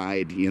the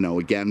side, you know,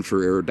 again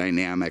for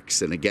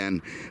aerodynamics, and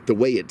again the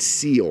way it's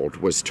sealed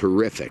was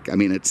terrific. I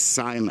mean, it's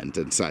silent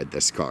inside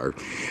this car.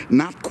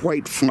 Not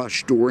quite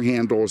flush door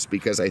handles,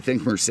 because I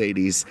think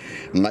Mercedes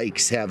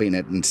likes having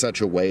it in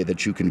such a way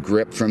that you can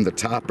grip from the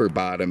top or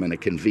bottom in a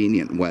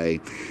convenient way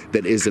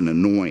that isn't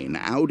annoying.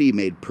 Audi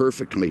made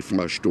perfectly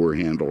flush door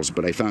handles,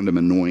 but I found them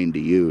annoying to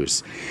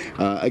use.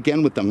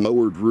 Again, with the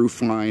lowered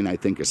roof line, I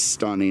think is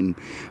stunning.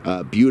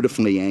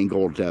 Beautifully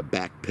angled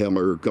back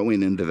pillar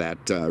going into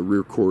that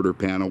rear quarter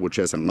panel, which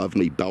has a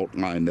lovely belt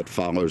line that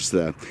follows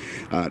the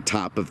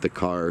top of the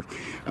car.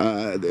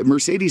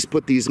 Mercedes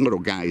put these little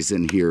guys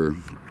in here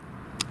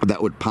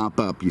that would pop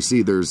up. You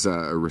see there's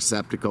a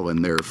receptacle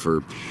in there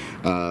for,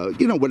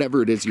 you know,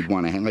 whatever it is you'd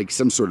want to have, like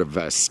some sort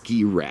of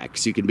ski rack.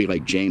 So you can be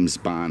like James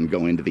Bond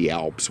going to the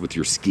Alps with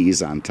your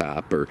skis on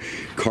top, or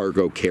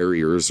cargo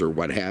carriers or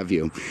what have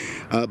you.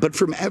 But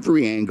from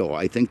every angle,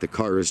 I think the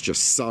car is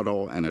just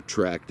subtle and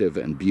attractive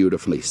and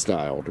beautifully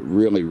styled.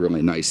 Really,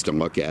 really nice to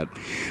look at.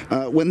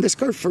 When this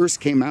car first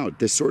came out,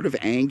 this sort of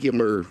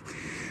angular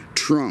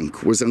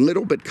trunk was a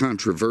little bit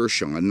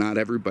controversial and not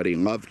everybody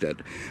loved it,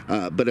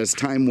 but as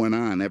time went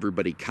on,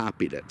 everybody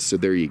copied it, so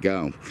there you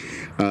go.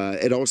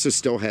 It also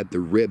still had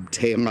the rib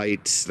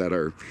taillights that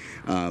are,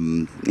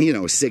 you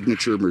know, a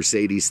signature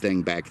Mercedes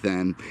thing back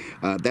then.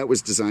 That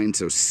was designed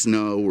so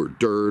snow or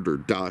dirt or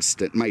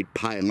dust, it might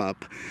pile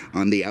up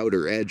on the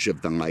outer edge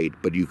of the light,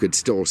 but you could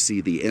still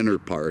see the inner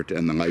part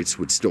and the lights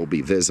would still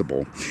be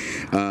visible.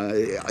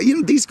 You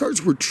know, these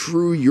cars were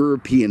true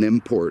European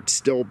imports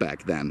still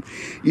back then.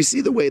 You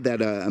see the way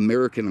that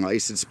American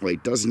license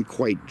plate doesn't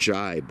quite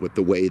jibe with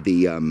the way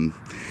the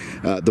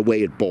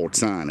way it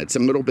bolts on. It's a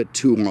little bit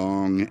too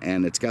long,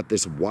 and it's got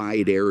this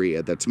wide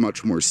area that's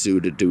much more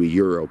suited to a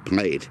Euro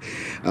plate.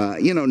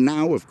 You know,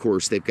 now of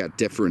course they've got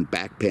different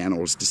back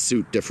panels to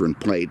suit different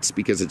plates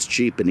because it's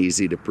cheap and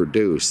easy to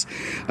produce.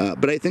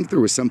 But I think there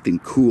was something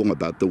cool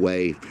about the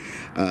way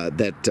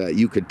that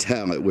you could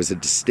tell it was a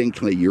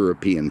distinctly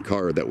European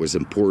car that was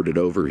imported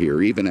over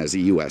here, even as a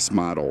US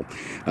model,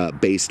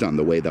 based on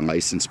the way the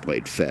license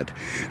plate fit.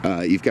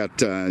 You've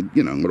got,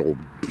 you know, little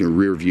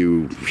rear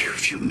view,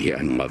 yeah,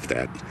 I love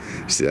that.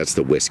 See, that's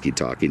the whiskey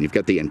talking. You've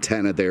got the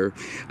antenna there.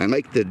 I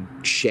like the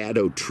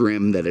shadow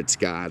trim that it's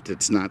got.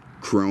 It's not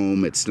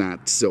chrome, it's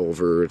not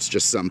silver, it's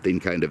just something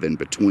kind of in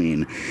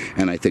between,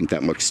 and I think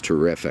that looks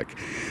terrific.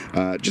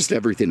 Just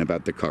everything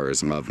about the car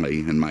is lovely,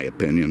 in my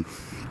opinion.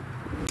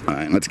 All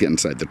right, let's get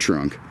inside the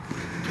trunk.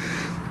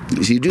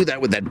 So you do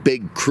that with that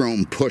big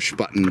chrome push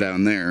button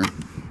down there.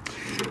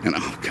 And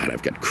oh god,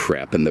 I've got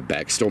crap in the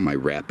back. Stole my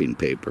wrapping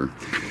paper.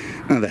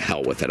 Oh, the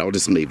hell with it. I'll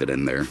just leave it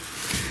in there.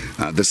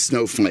 The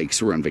snowflakes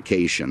were on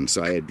vacation,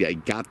 so I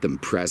got them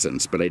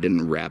presents, but I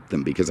didn't wrap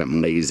them because I'm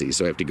lazy,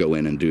 so I have to go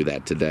in and do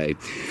that today.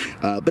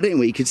 But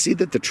anyway, you can see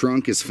that the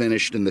trunk is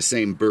finished in the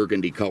same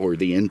burgundy color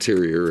the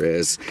interior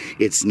is.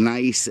 It's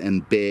nice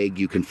and big.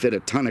 You can fit a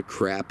ton of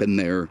crap in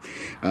there.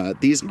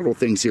 These little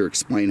things here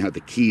explain how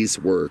the keys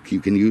work.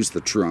 You can use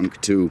the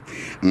trunk to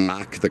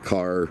lock the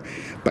car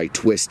by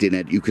twisting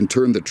it. You can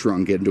turn the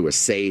trunk into a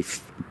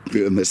safe,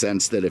 in the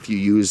sense that if you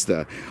use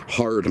the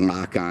hard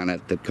lock on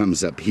it that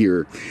comes up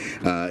here,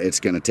 it's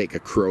going to take a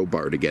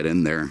crowbar to get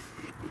in there.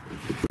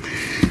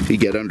 You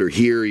get under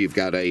here, you've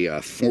got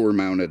a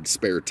floor-mounted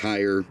spare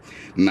tire,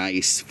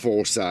 nice,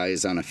 full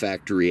size on a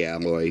factory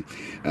alloy.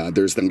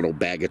 There's the little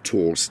bag of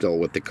tools still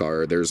with the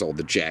car. There's all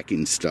the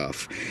jacking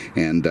stuff,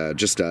 and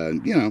just a,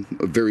 you know,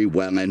 a very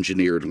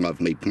well-engineered,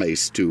 lovely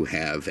place to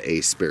have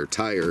a spare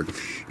tire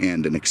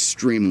and an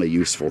extremely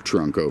useful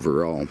trunk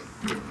overall.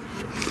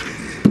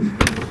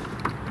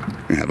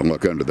 Have a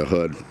look under the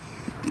hood.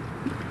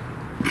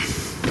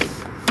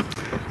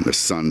 The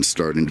sun's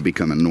starting to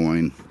become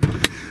annoying.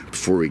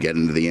 Before we get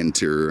into the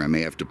interior, I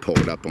may have to pull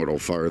it up a little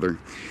farther.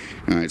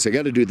 Alright, so I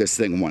got to do this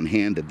thing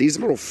one-handed. These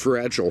little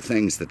fragile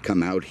things that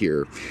come out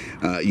here,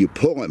 you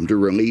pull them to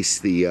release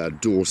the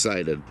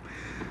dual-sided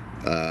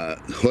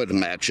hood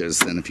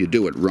latches, and if you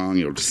do it wrong,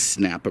 you'll just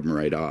snap them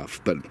right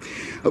off. But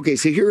okay,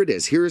 so here it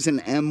is. Here's an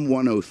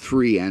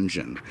M103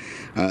 engine.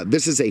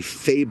 This is a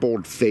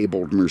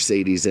fabled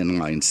Mercedes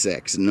inline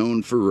six,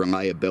 known for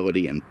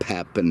reliability and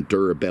pep and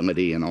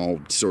durability and all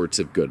sorts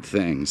of good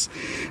things.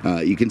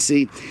 You can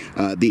see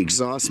the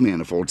exhaust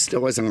manifold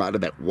still has a lot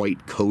of that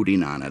white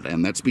coating on it,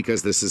 and that's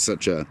because this is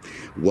such a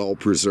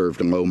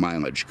well-preserved,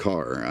 low-mileage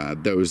car.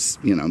 Those,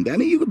 you know, I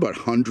mean, you could put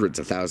hundreds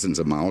of thousands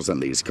of miles on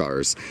these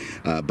cars,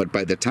 but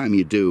by the time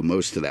you do,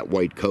 most of that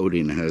white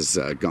coating has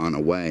gone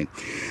away.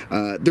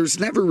 There's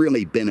never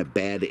really been a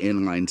bad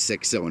inline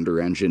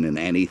six-cylinder engine in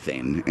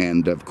anything,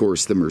 and of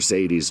course the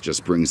Mercedes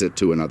just brings it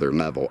to another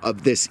level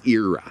of this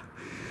era.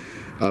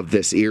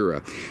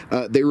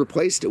 They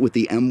replaced it with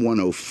the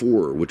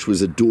M104, which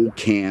was a dual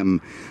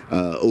cam,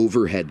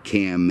 overhead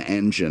cam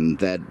engine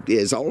that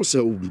is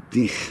also,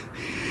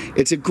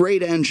 it's a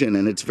great engine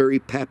and it's very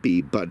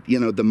peppy, but you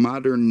know, the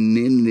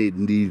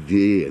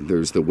modernity,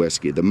 there's the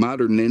whiskey, the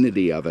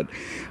modernity of it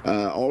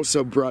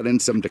also brought in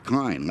some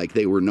decline. Like,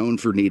 they were known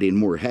for needing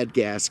more head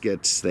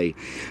gaskets. They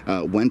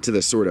went to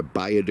the sort of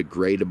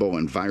biodegradable,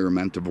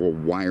 environmental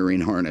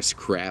wiring harness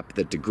crap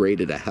that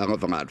degraded a hell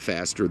of a lot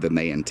faster than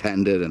they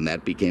intended, and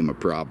that became a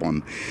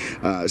problem.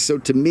 So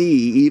to me,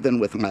 even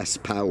with less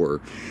power,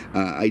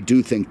 I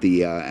do think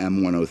the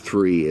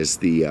M103 is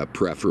the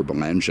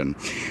preferable engine.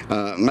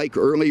 Like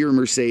earlier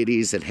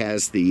Mercedes, it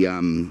has the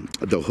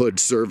hood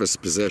service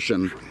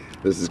position.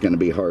 This is going to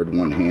be hard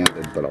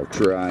one-handed, but I'll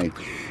try.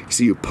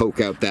 So you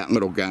poke out that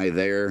little guy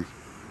there.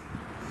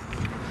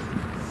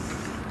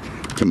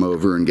 Come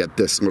over and get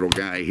this little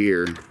guy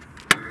here.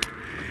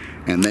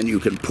 And then you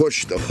can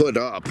push the hood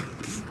up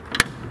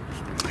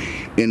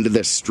into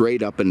this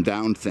straight up and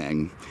down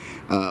thing.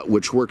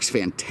 which works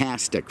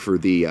fantastic for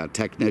the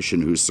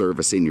technician who's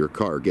servicing your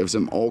car. Gives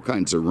them all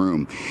kinds of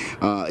room.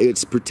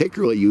 It's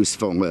particularly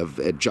useful of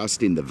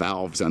adjusting the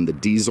valves on the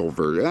diesel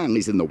version, at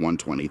least in the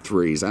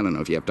 123s. I don't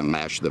know if you have to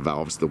lash the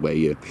valves the way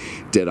you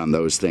did on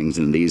those things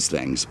and these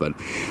things, but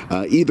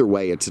either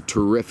way, it's a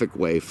terrific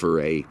way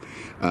for a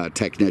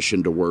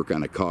technician to work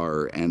on a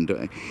car.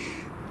 And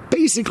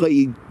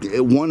basically,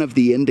 one of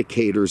the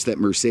indicators that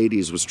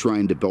Mercedes was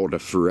trying to build a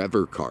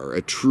forever car,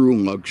 a true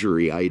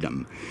luxury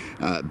item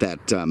that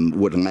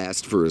would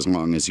last for as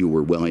long as you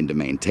were willing to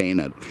maintain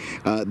it.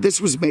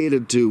 This was made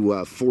into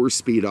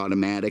 4-speed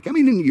automatic. I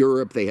mean, in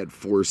Europe, they had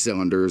 4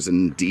 cylinders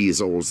and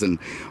diesels and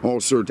all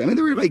sorts. I mean,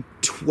 there were like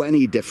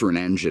 20 different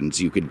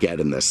engines you could get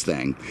in this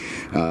thing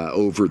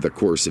over the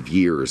course of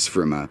years,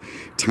 from a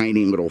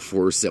tiny little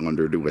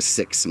 4-cylinder to a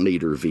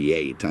 6-liter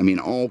V8. I mean,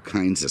 all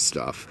kinds of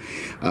stuff.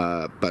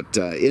 But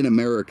in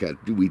America,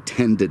 we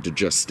tended to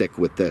just stick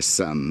with this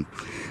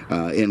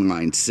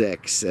inline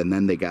 6, and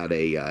then they got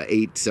a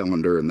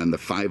 8-cylinder, and then the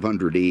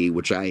 500E,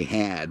 which I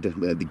had,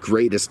 the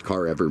greatest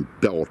car ever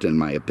built, in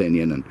my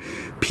opinion, and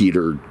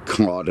Peter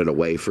clawed it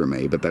away from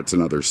me, but that's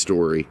another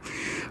story.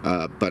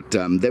 But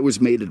that was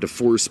made into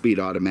 4-speed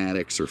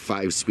automatics or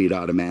 5-speed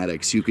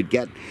automatics. You could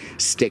get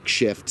stick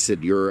shifts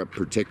in Europe,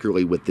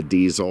 particularly with the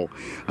diesel,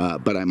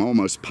 but I'm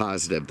almost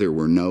positive there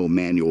were no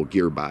manual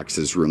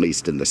gearboxes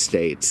released in the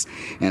States.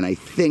 And I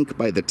think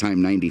by the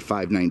time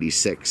 95,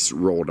 96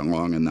 rolled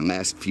along, and the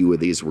last few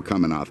of these were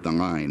coming off the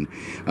line,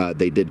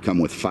 they did come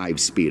with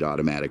 5-speed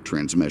automatic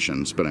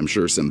transmissions, but I'm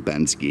sure some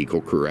Benz geek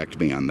will correct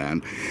me on that.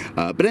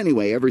 But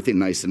anyway, everything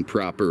nice and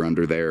proper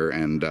under there,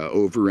 and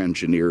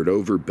over-engineered,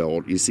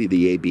 overbuilt. You see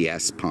the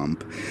ABS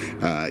pump.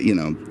 You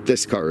know,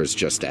 this car is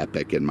just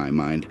epic in my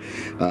mind.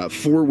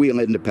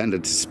 4-wheel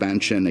independent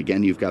suspension.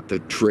 Again, you've got the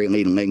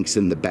trailing links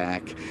in the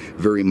back,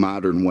 very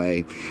modern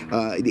way.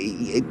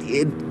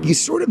 You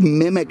sort of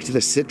mimicked the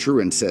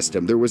Citroen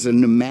system. There was a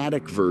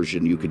pneumatic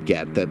version you could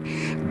get that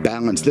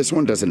balanced. This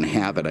one doesn't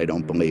have it, I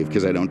don't believe,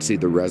 because I don't see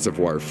the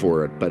reservoir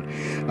for it, but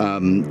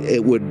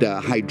it would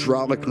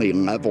hydraulically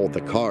level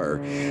the car.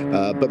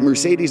 But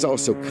Mercedes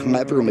also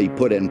cleverly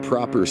put in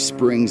proper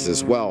springs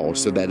as well,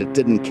 so that it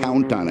didn't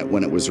count on it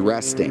when it was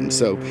resting.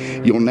 So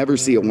you'll never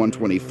see a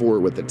 124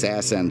 with its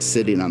ass end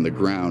sitting on the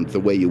ground the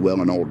way you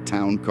will an old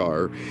town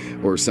car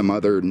or some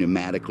other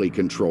pneumatically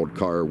controlled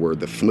car where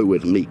the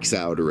fluid leaks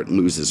out or it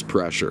loses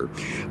pressure.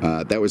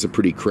 That was a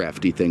pretty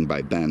crafty thing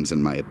by Benz,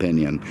 in my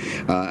opinion.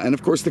 And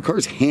of course, the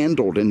car's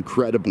handled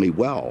incredibly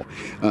well.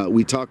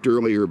 We talked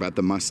earlier about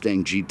the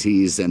Mustang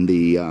GTs and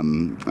the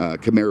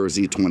Camaro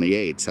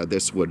Z28s, how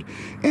this would,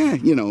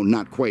 you know,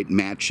 not quite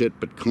match it,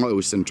 but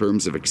close in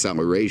terms of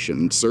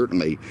acceleration,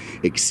 certainly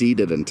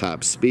exceeded in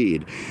top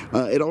speed.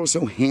 It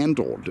also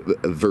handled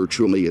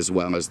virtually as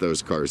well as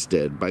those cars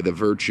did, by the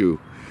virtue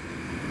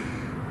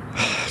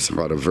it's a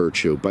lot of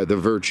virtue, by the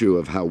virtue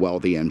of how well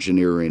the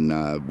engineering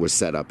was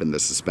set up in the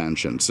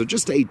suspension. So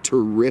just a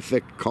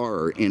terrific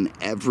car in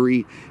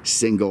every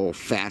single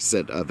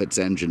facet of its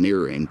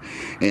engineering.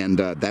 And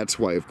that's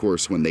why, of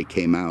course, when they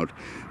came out,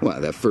 well,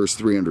 that first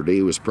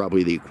 300E was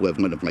probably the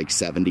equivalent of like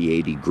 70,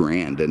 80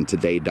 grand in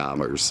today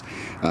dollars.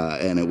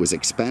 And it was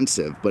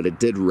expensive, but it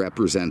did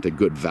represent a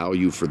good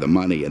value for the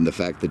money, and the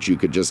fact that you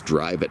could just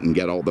drive it and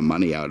get all the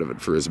money out of it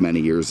for as many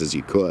years as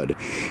you could.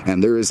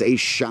 And there is a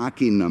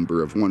shocking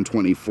number of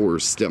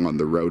 124s still on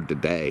the road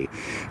today.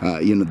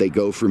 You know, they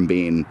go from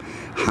being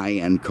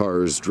high-end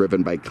cars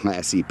driven by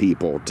classy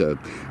people to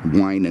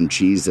wine and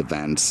cheese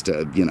events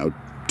to, you know,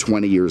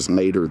 20 years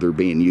later, they're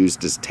being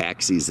used as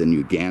taxis in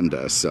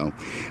Uganda. So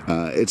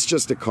it's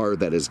just a car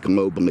that is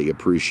globally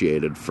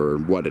appreciated for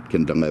what it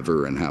can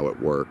deliver and how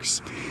it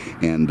works.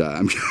 And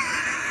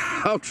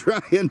I'll try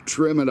and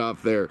trim it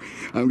off there.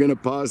 I'm going to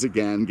pause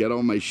again, get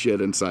all my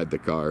shit inside the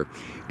car,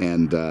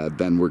 and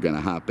then we're going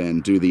to hop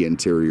in, do the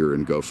interior,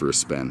 and go for a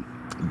spin.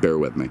 Bear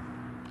with me.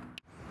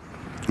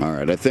 All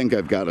right, I think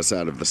I've got us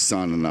out of the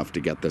sun enough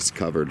to get this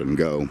covered and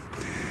go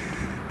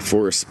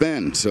for a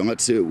spin. So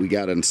let's see what we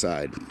got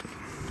inside.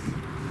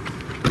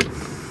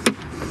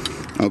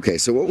 Okay,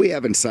 so what we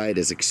have inside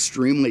is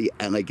extremely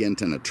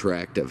elegant and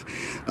attractive.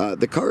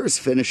 The car is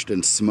finished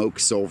in smoke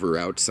silver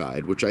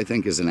outside, which I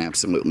think is an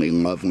absolutely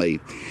lovely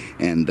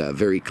and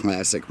very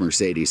classic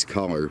Mercedes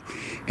color.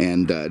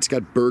 And it's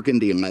got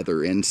burgundy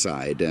leather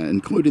inside,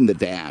 including the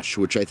dash,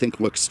 which I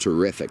think looks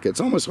terrific. It's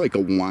almost like a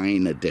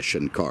wine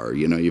edition car.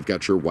 You know, you've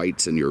got your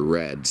whites and your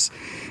reds.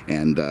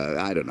 And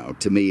I don't know,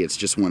 to me, it's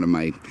just one of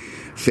my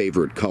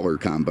favorite color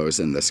combos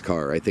in this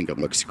car. I think it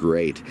looks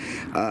great.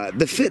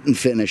 The fit and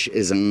finish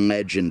is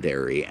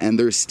legendary, and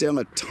there's still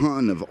a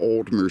ton of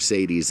old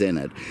Mercedes in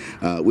it,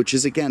 which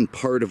is again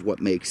part of what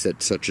makes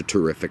it such a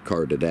terrific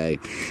car today.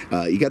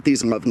 You got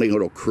these lovely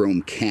little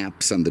chrome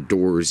caps on the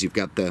doors. You've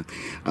got the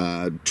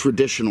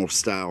traditional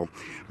style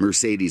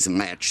Mercedes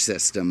latch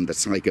system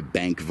that's like a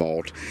bank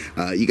vault.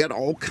 You got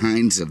all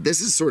kinds of,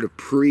 this is sort of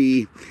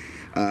pre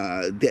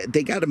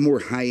They got a more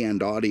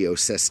high-end audio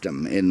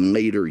system in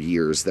later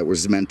years that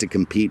was meant to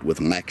compete with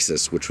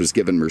Lexus, which was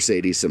giving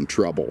Mercedes some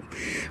trouble.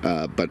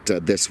 But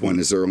this one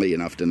is early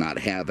enough to not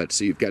have it.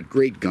 So you've got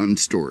great gun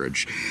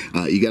storage.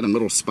 You got a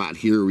little spot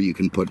here where you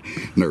can put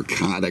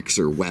narcotics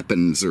or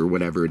weapons or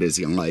whatever it is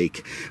you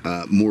like.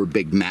 More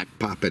big map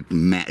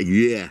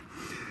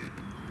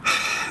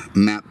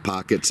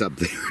pockets up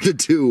there to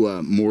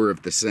do more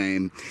of the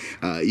same.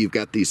 You've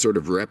got these sort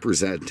of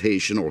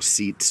representational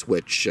seat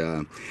switch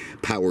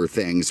power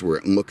things where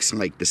it looks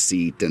like the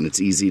seat and it's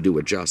easy to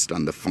adjust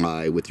on the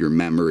fly with your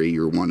memory,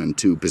 your 1 and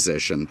 2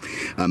 position.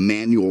 A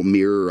manual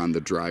mirror on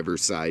the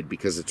driver's side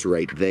because it's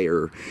right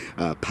there.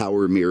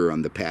 Power mirror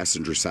on the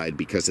passenger side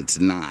because it's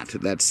not.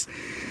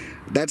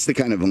 That's the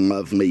kind of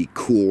lovely,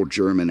 cool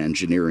German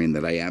engineering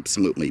that I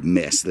absolutely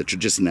miss, that you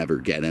just never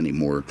get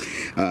anymore.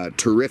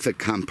 Terrific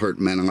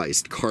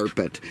compartmentalized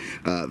carpet,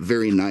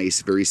 very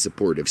nice, very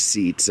supportive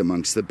seats,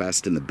 amongst the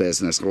best in the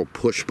business. A little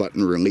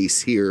push-button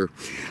release here.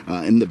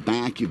 In the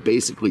back, you've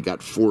basically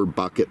got 4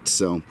 buckets,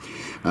 so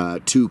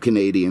 2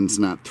 Canadians,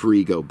 not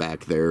 3, go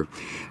back there.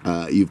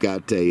 You've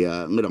got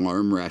a little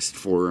armrest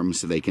for them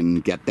so they can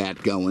get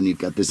that going. You've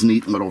got this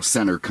neat little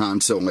center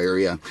console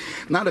area.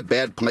 Not a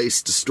bad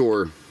place to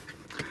store.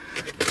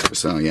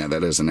 So yeah,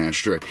 that is an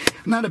ashtray.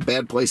 Not a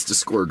bad place to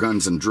store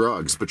guns and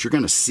drugs, but you're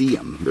going to see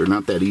them. They're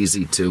not that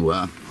easy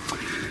to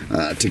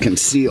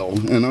conceal.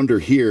 And under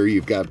here,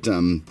 you've got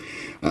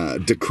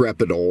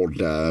decrepit old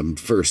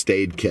first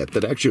aid kit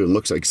that actually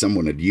looks like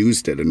someone had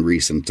used it in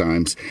recent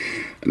times.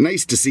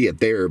 Nice to see it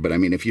there, but I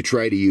mean, if you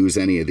try to use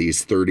any of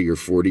these 30 or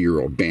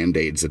 40-year-old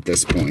Band-Aids at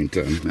this point,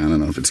 I don't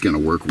know if it's going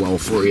to work well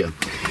for you.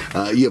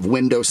 You have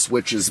window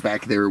switches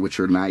back there, which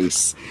are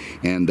nice,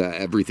 and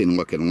everything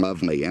looking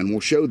lovely. And we'll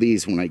show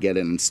these when I get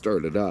in and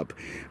start it up.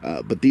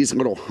 But these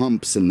little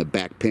humps in the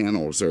back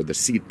panels are the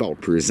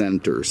seatbelt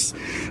presenters,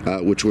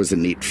 which was a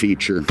neat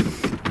feature.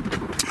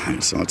 All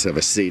right, so let's have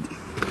a seat.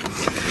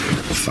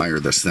 Fire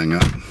this thing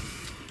up.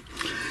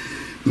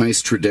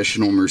 Nice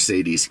traditional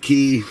Mercedes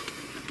key.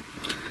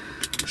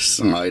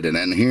 Slide it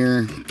in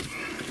here.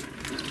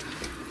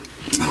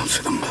 Oh,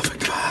 for the love of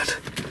God.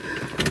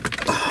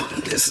 Oh,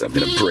 I'm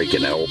going to break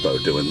an elbow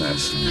doing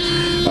this.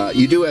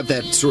 You do have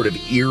that sort of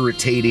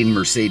irritating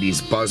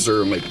Mercedes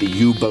buzzer, like the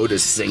U-boat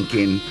is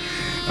sinking.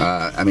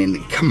 I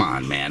mean, come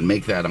on, man.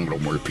 Make that a little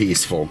more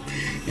peaceful.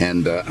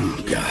 And, oh,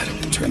 God, I'm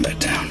going to turn that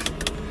down.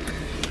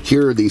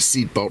 Here are these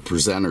seatbelt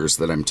presenters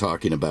that I'm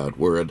talking about,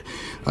 where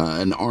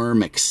an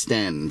arm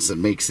extends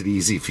and makes it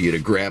easy for you to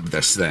grab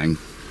this thing.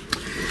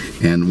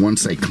 And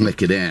once I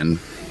click it in,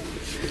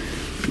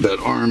 that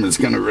arm is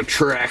going to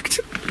retract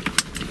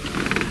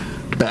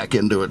back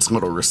into its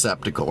little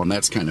receptacle, and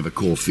that's kind of a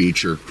cool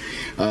feature.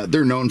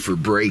 They're known for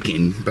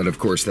braking, but of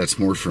course that's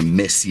more from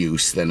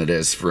misuse than it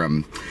is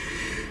from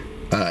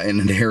an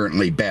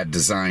inherently bad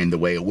design the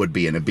way it would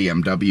be in a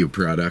BMW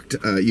product.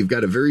 You've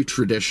got a very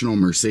traditional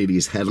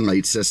Mercedes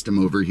headlight system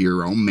over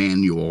here, all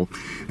manual.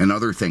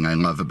 Another thing I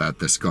love about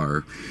this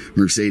car,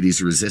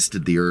 Mercedes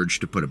resisted the urge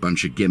to put a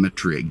bunch of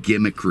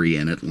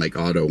gimmickry in it, like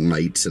auto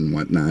lights and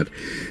whatnot.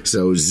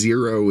 So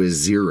 0 is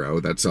 0,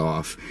 that's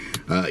off.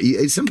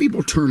 Some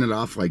people turn it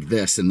off like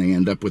this and they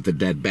end up with a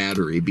dead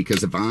battery,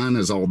 because if on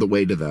is all the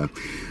way to the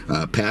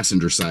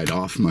passenger side,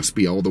 off must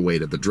be all the way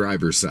to the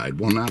driver's side.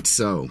 Well, not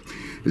so.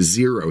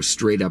 0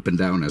 straight up and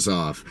down is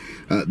off.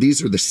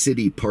 These are the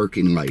city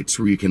parking lights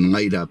where you can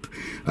light up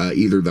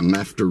either the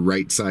left or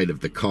right side of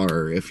the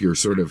car if you're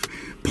sort of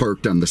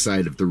parked on the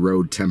side of the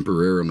road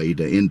temporarily,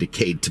 to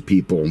indicate to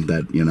people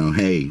that, you know,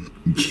 hey,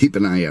 keep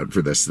an eye out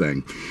for this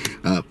thing.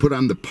 Put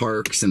on the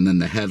parks and then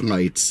the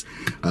headlights.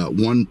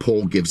 1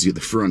 pole gives you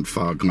the front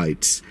fog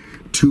lights.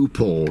 2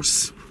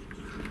 poles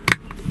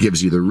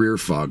gives you the rear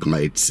fog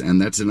lights. And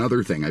that's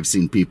another thing I've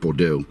seen people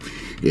do,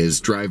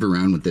 is drive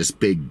around with this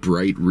big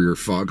bright rear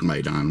fog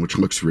light on, which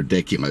looks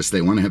ridiculous.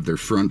 They want to have their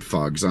front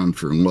fogs on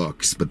for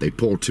looks, but they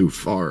pull too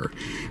far,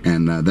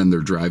 and then they're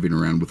driving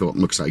around with what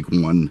looks like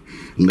 1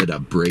 lit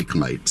up brake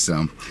light.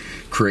 So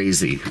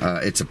crazy.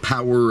 It's a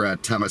power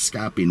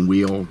telescoping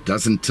wheel,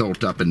 doesn't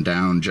tilt up and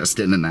down, just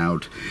in and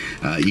out.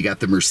 You got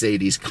the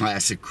Mercedes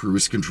classic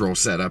cruise control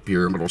setup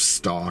here, a little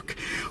stalk,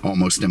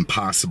 almost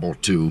impossible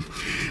to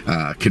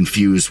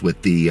confuse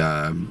with the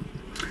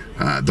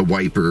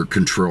wiper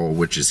control,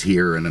 which is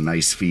here, and a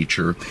nice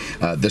feature.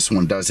 This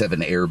one does have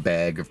an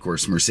airbag. Of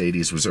course,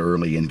 Mercedes was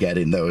early in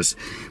getting those.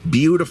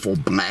 Beautiful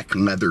black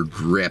leather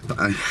grip.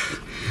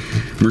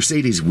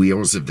 Mercedes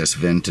wheels of this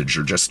vintage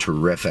are just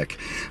terrific.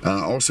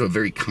 Also a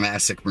very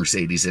classic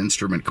Mercedes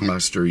instrument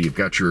cluster. You've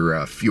got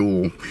your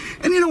fuel,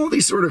 and you know, all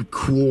these sort of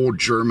cool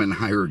German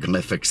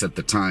hieroglyphics at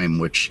the time,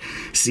 which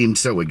seemed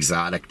so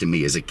exotic to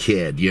me as a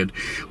kid. You had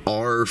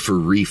R for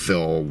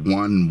refill,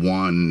 1,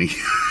 1.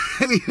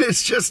 I mean,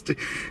 it's just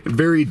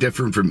very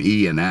different from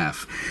E and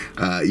F.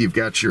 You've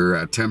got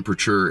your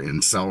temperature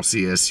in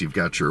Celsius. You've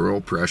got your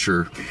oil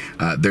pressure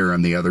there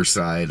on the other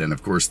side, and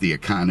of course the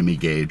economy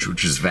gauge,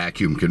 which is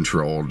vacuum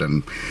controlled. cold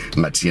and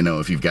lets you know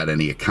if you've got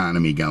any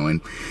economy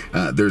going.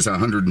 There's a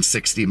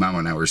 160 mile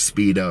an hour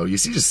speedo. You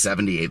see just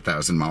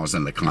 78,000 miles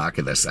on the clock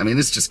of this. I mean,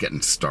 it's just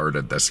getting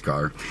started, this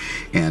car.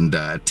 And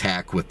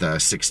tack with the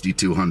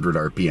 6,200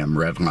 RPM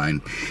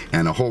redline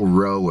and a whole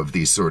row of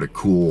these sort of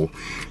cool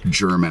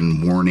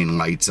German warning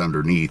lights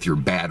underneath. Your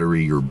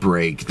battery, your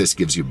brake. This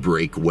gives you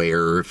brake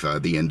wear if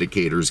the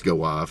indicators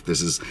go off.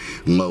 This is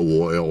low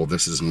oil.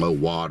 This is low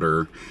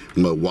water,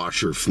 low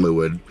washer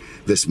fluid.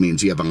 This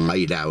means you have a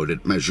light out.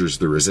 It measures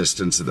the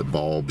resistance of the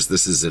bulbs.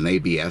 This is an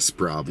ABS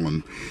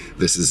problem.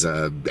 This is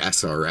a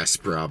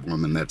SRS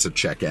problem, and that's a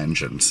check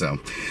engine. So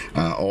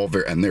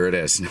and there it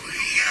is.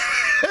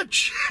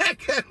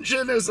 Check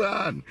engine is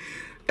on.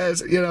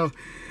 As you know,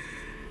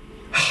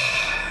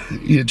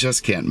 you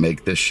just can't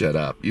make this shit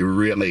up. You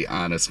really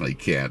honestly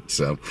can't.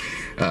 So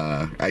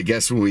I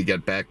guess when we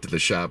get back to the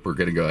shop, we're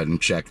going to go ahead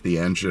and check the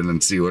engine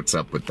and see what's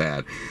up with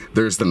that.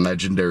 There's the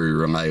legendary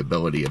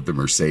reliability of the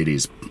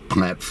Mercedes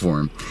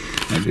platform.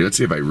 And let's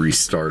see if I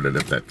restart it,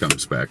 if that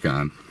comes back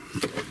on.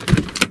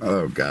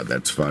 Oh God,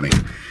 that's funny.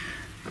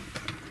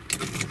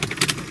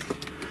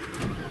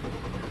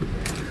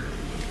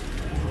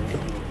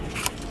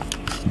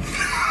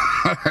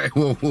 All right,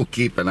 we'll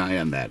keep an eye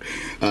on that.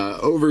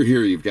 Over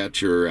here, you've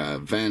got your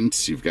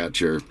vents. You've got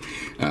your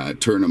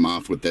turn them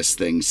off with this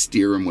thing,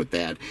 steer them with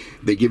that.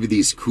 They give you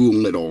these cool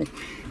little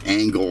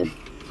angle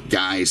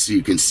guys so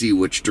you can see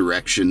which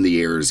direction the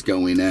air is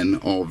going in.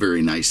 All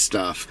very nice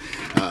stuff.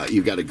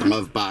 You've got a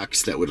glove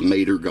box that would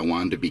later go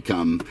on to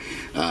become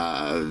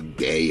a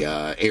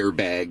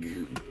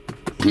airbag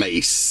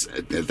place.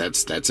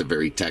 That's a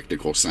very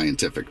technical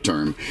scientific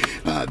term.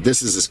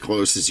 This is as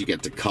close as you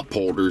get to cup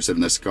holders in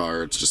this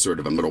car. It's just sort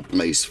of a little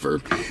place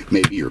for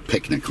maybe your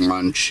picnic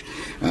lunch.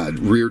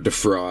 Rear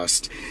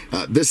defrost.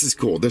 This is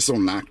cool. This will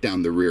knock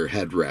down the rear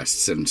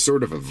headrests in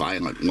sort of a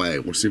violent way.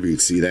 We'll see if we can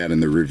see that in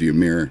the rearview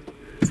mirror.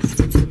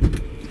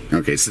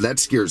 Okay, so that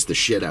scares the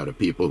shit out of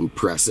people who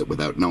press it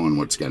without knowing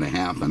what's going to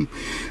happen.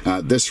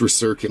 This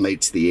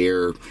recirculates the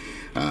air.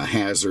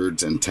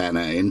 Hazards,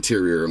 antenna,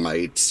 interior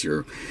lights,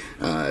 your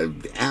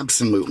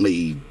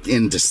absolutely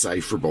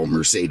indecipherable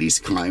Mercedes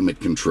climate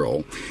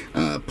control.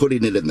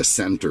 Putting it in the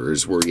center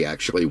is where you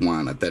actually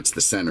want it. That's the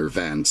center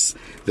vents.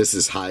 This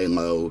is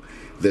high-low.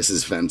 This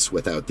is vents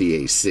without the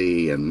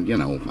AC, and, you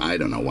know, I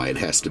don't know why it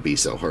has to be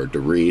so hard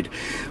to read,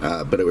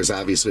 but it was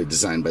obviously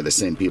designed by the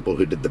same people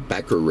who did the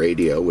Becker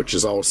radio, which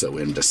is also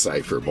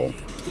indecipherable.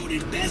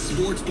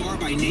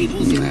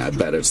 Yeah, I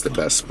bet it's the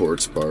best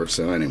sports bar,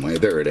 so anyway,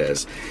 there it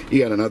is.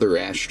 You got another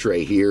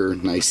ashtray here,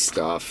 nice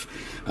stuff.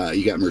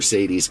 You got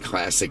Mercedes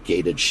classic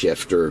gated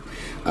shifter.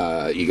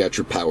 You got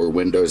your power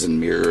windows and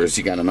mirrors.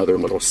 You got another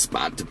little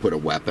spot to put a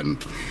weapon,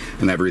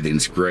 and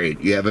everything's great.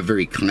 You have a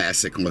very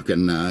classic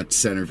looking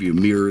center view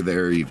mirror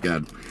there. You've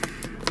got,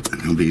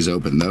 nobody's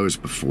opened those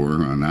before,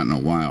 not in a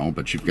while,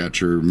 but you've got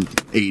your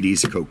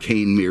 80s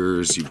cocaine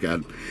mirrors. You've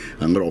got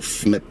a little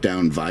flip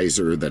down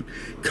visor that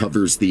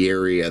covers the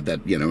area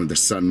that, you know, the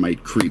sun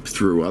might creep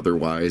through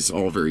otherwise.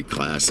 All very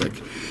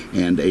classic.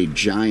 And a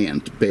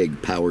giant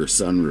big power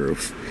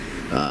sunroof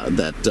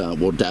that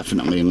will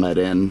definitely let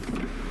in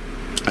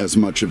as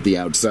much of the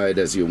outside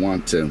as you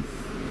want to.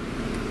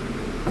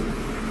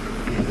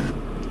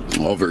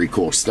 All very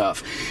cool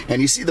stuff.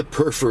 And you see the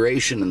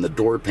perforation in the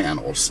door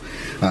panels.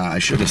 I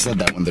should have said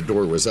that when the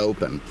door was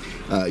open.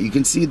 You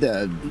can see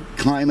the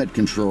climate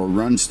control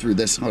runs through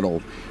this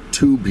little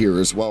tube here,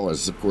 as well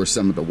as, of course,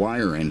 some of the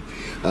wiring.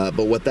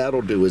 But what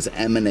that'll do is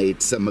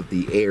emanate some of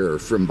the air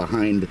from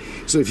behind.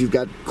 So if you've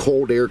got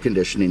cold air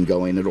conditioning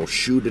going, it'll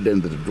shoot it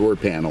into the door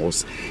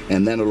panels,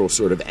 and then it'll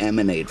sort of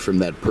emanate from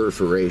that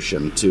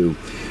perforation to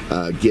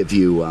give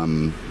you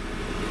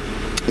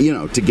you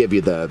know, to give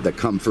you the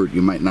comfort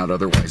you might not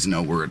otherwise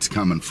know where it's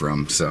coming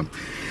from. So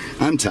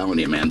I'm telling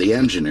you, man, the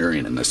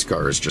engineering in this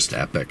car is just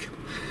epic.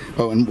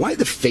 Oh, and why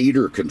the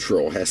fader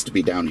control has to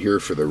be down here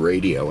for the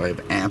radio, I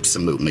have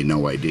absolutely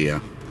no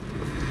idea.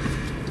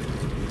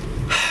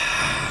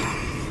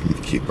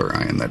 Keep our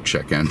eye on that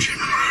check engine.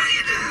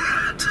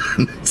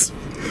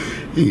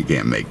 You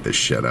can't make this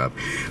shit up.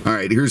 All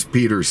right, here's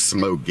Peter's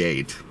slow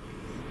gate.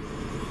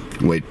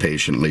 Wait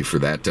patiently for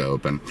that to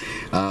open.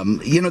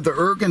 You know, the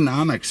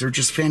ergonomics are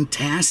just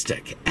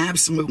fantastic.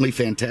 Absolutely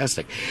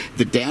fantastic.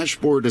 The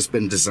dashboard has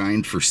been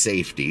designed for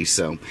safety,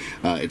 so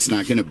it's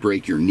not going to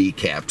break your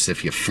kneecaps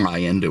if you fly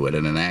into it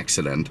in an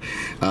accident.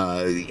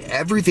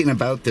 Everything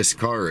about this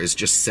car is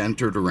just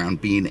centered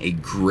around being a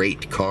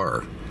great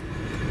car.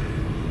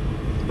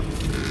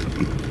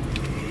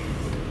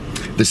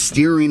 The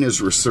steering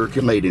is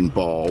recirculating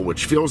ball,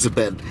 which feels a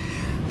bit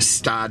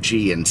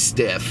stodgy and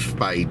stiff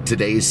by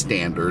today's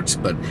standards,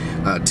 but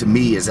to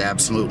me is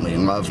absolutely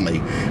lovely.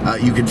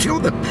 You can feel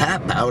the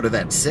pep out of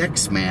that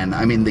 6, man.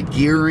 I mean, the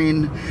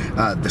gearing,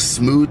 the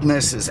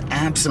smoothness is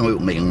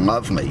absolutely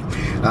lovely.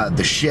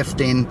 The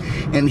shifting,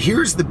 and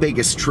here's the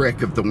biggest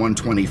trick of the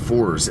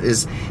 124s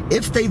is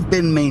if they've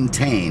been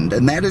maintained,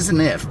 and that is an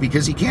if,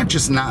 because you can't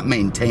just not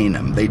maintain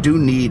them. They do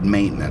need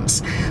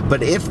maintenance.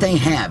 But if they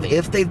have,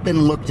 if they've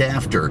been looked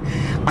after,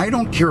 I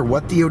don't care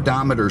what the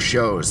odometer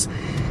shows.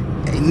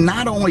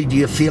 Not only do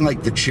you feel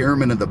like the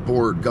chairman of the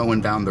board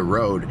going down the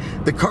road,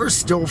 the car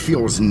still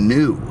feels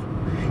new.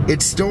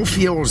 It still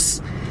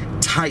feels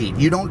tight.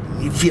 You don't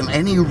feel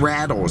any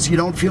rattles. You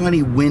don't feel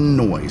any wind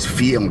noise.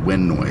 Feel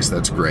wind noise.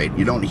 That's great.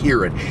 You don't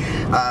hear it.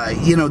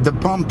 You know, the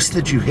bumps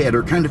that you hit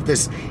are kind of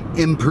this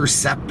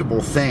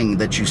imperceptible thing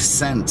that you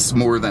sense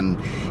more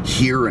than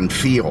hear and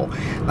feel.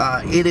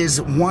 It is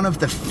one of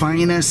the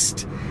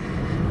finest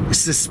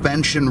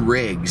suspension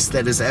rigs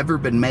that has ever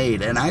been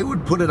made, and I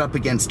would put it up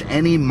against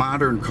any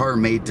modern car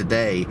made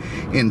today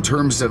in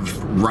terms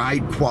of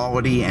ride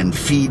quality and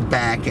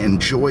feedback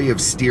and joy of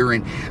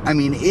steering. I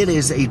mean, it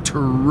is a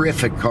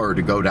terrific car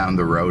to go down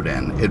the road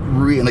in. It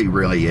really,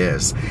 really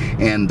is.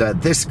 And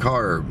this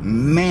car,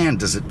 man,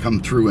 does it come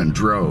through in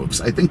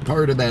droves. I think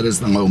part of that is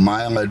the low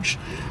mileage.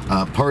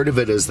 Part of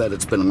it is that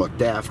it's been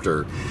looked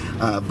after.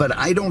 But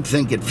I don't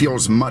think it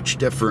feels much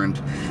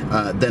different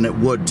than it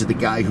would to the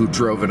guy who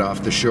drove it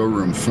off the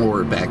showroom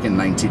floor back in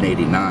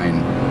 1989.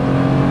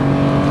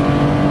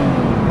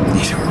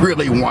 You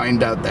really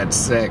wind out that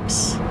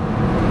 6.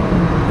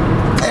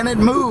 And it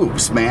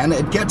moves, man.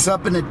 It gets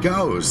up and it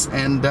goes.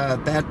 And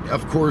that,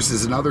 of course,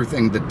 is another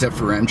thing that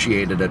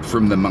differentiated it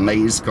from the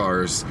Malaise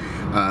cars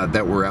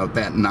that were out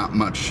that not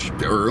much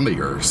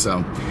earlier. So,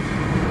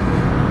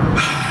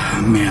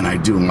 man, I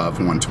do love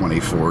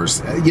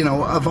 124s. You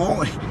know, of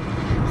all...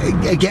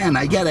 Again,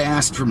 I get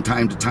asked from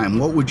time to time,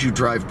 what would you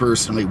drive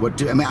personally?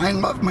 I mean, I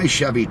love my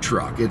Chevy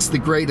truck. It's the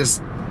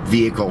greatest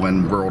vehicle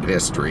in world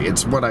history.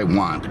 It's what I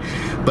want.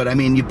 But I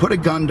mean, you put a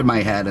gun to my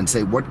head and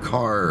say, what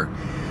car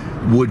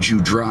would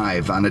you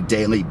drive on a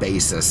daily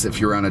basis if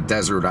you're on a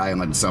desert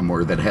island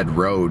somewhere that had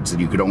roads and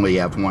you could only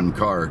have one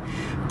car?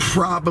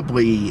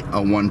 Probably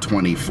a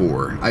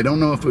 124. I don't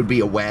know if it would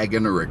be a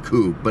wagon or a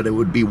coupe, but it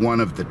would be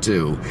one of the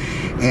two.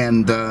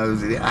 And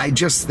I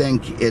just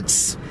think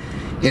it's...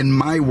 in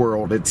my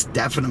world, it's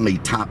definitely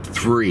top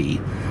 3,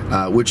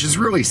 which is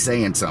really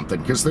saying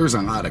something because there's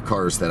a lot of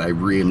cars that I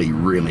really,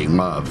 really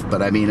love.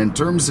 But I mean, in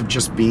terms of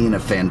just being a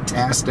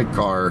fantastic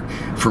car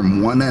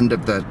from one end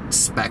of the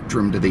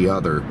spectrum to the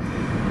other,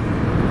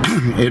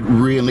 it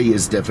really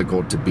is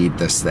difficult to beat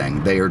this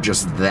thing. They are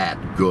just that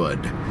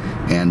good.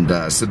 And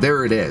so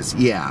there it is.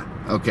 Yeah,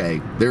 okay,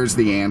 there's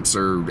the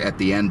answer at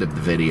the end of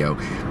the video.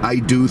 I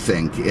do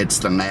think it's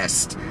the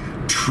last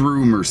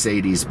true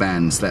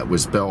Mercedes-Benz that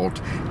was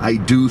built. I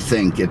do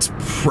think it's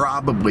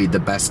probably the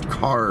best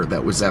car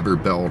that was ever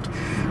built.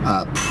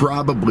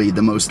 Probably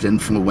the most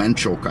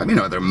influential car. I mean,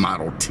 other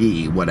Model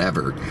T,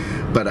 whatever.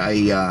 But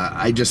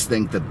I just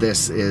think that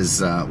this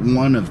is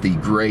one of the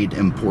great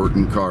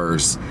important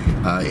cars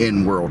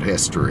in world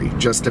history.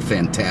 Just a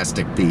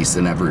fantastic piece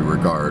in every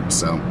regard.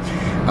 So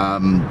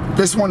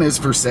this one is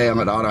for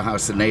sale at Auto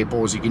House in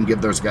Naples. You can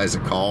give those guys a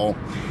call.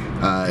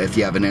 If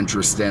you have an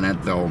interest in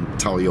it, they'll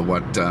tell you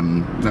what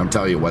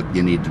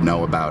you need to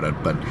know about it.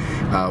 But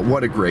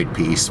what a great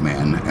piece,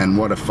 man, and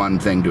what a fun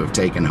thing to have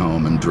taken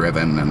home and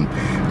driven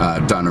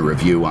and done a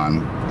review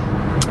on.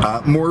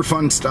 More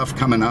fun stuff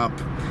coming up.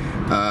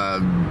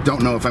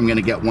 Don't know if I'm going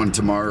to get one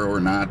tomorrow or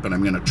not, but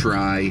I'm going to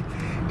try,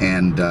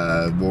 and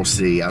we'll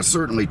see. I'll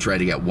certainly try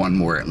to get one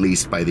more at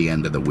least by the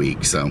end of the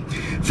week. So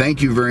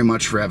thank you very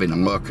much for having a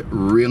look.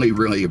 Really,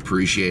 really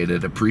appreciate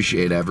it.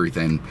 Appreciate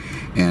everything,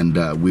 and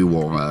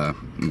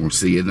we'll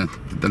see you in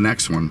the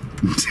next one.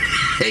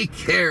 Take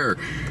care,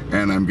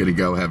 and I'm going to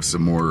go have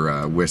some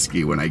more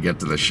whiskey when I get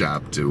to the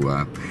shop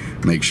to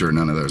make sure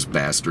none of those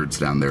bastards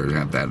down there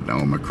have that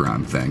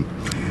Omicron thing.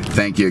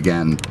 Thank you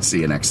again. See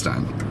you next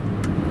time.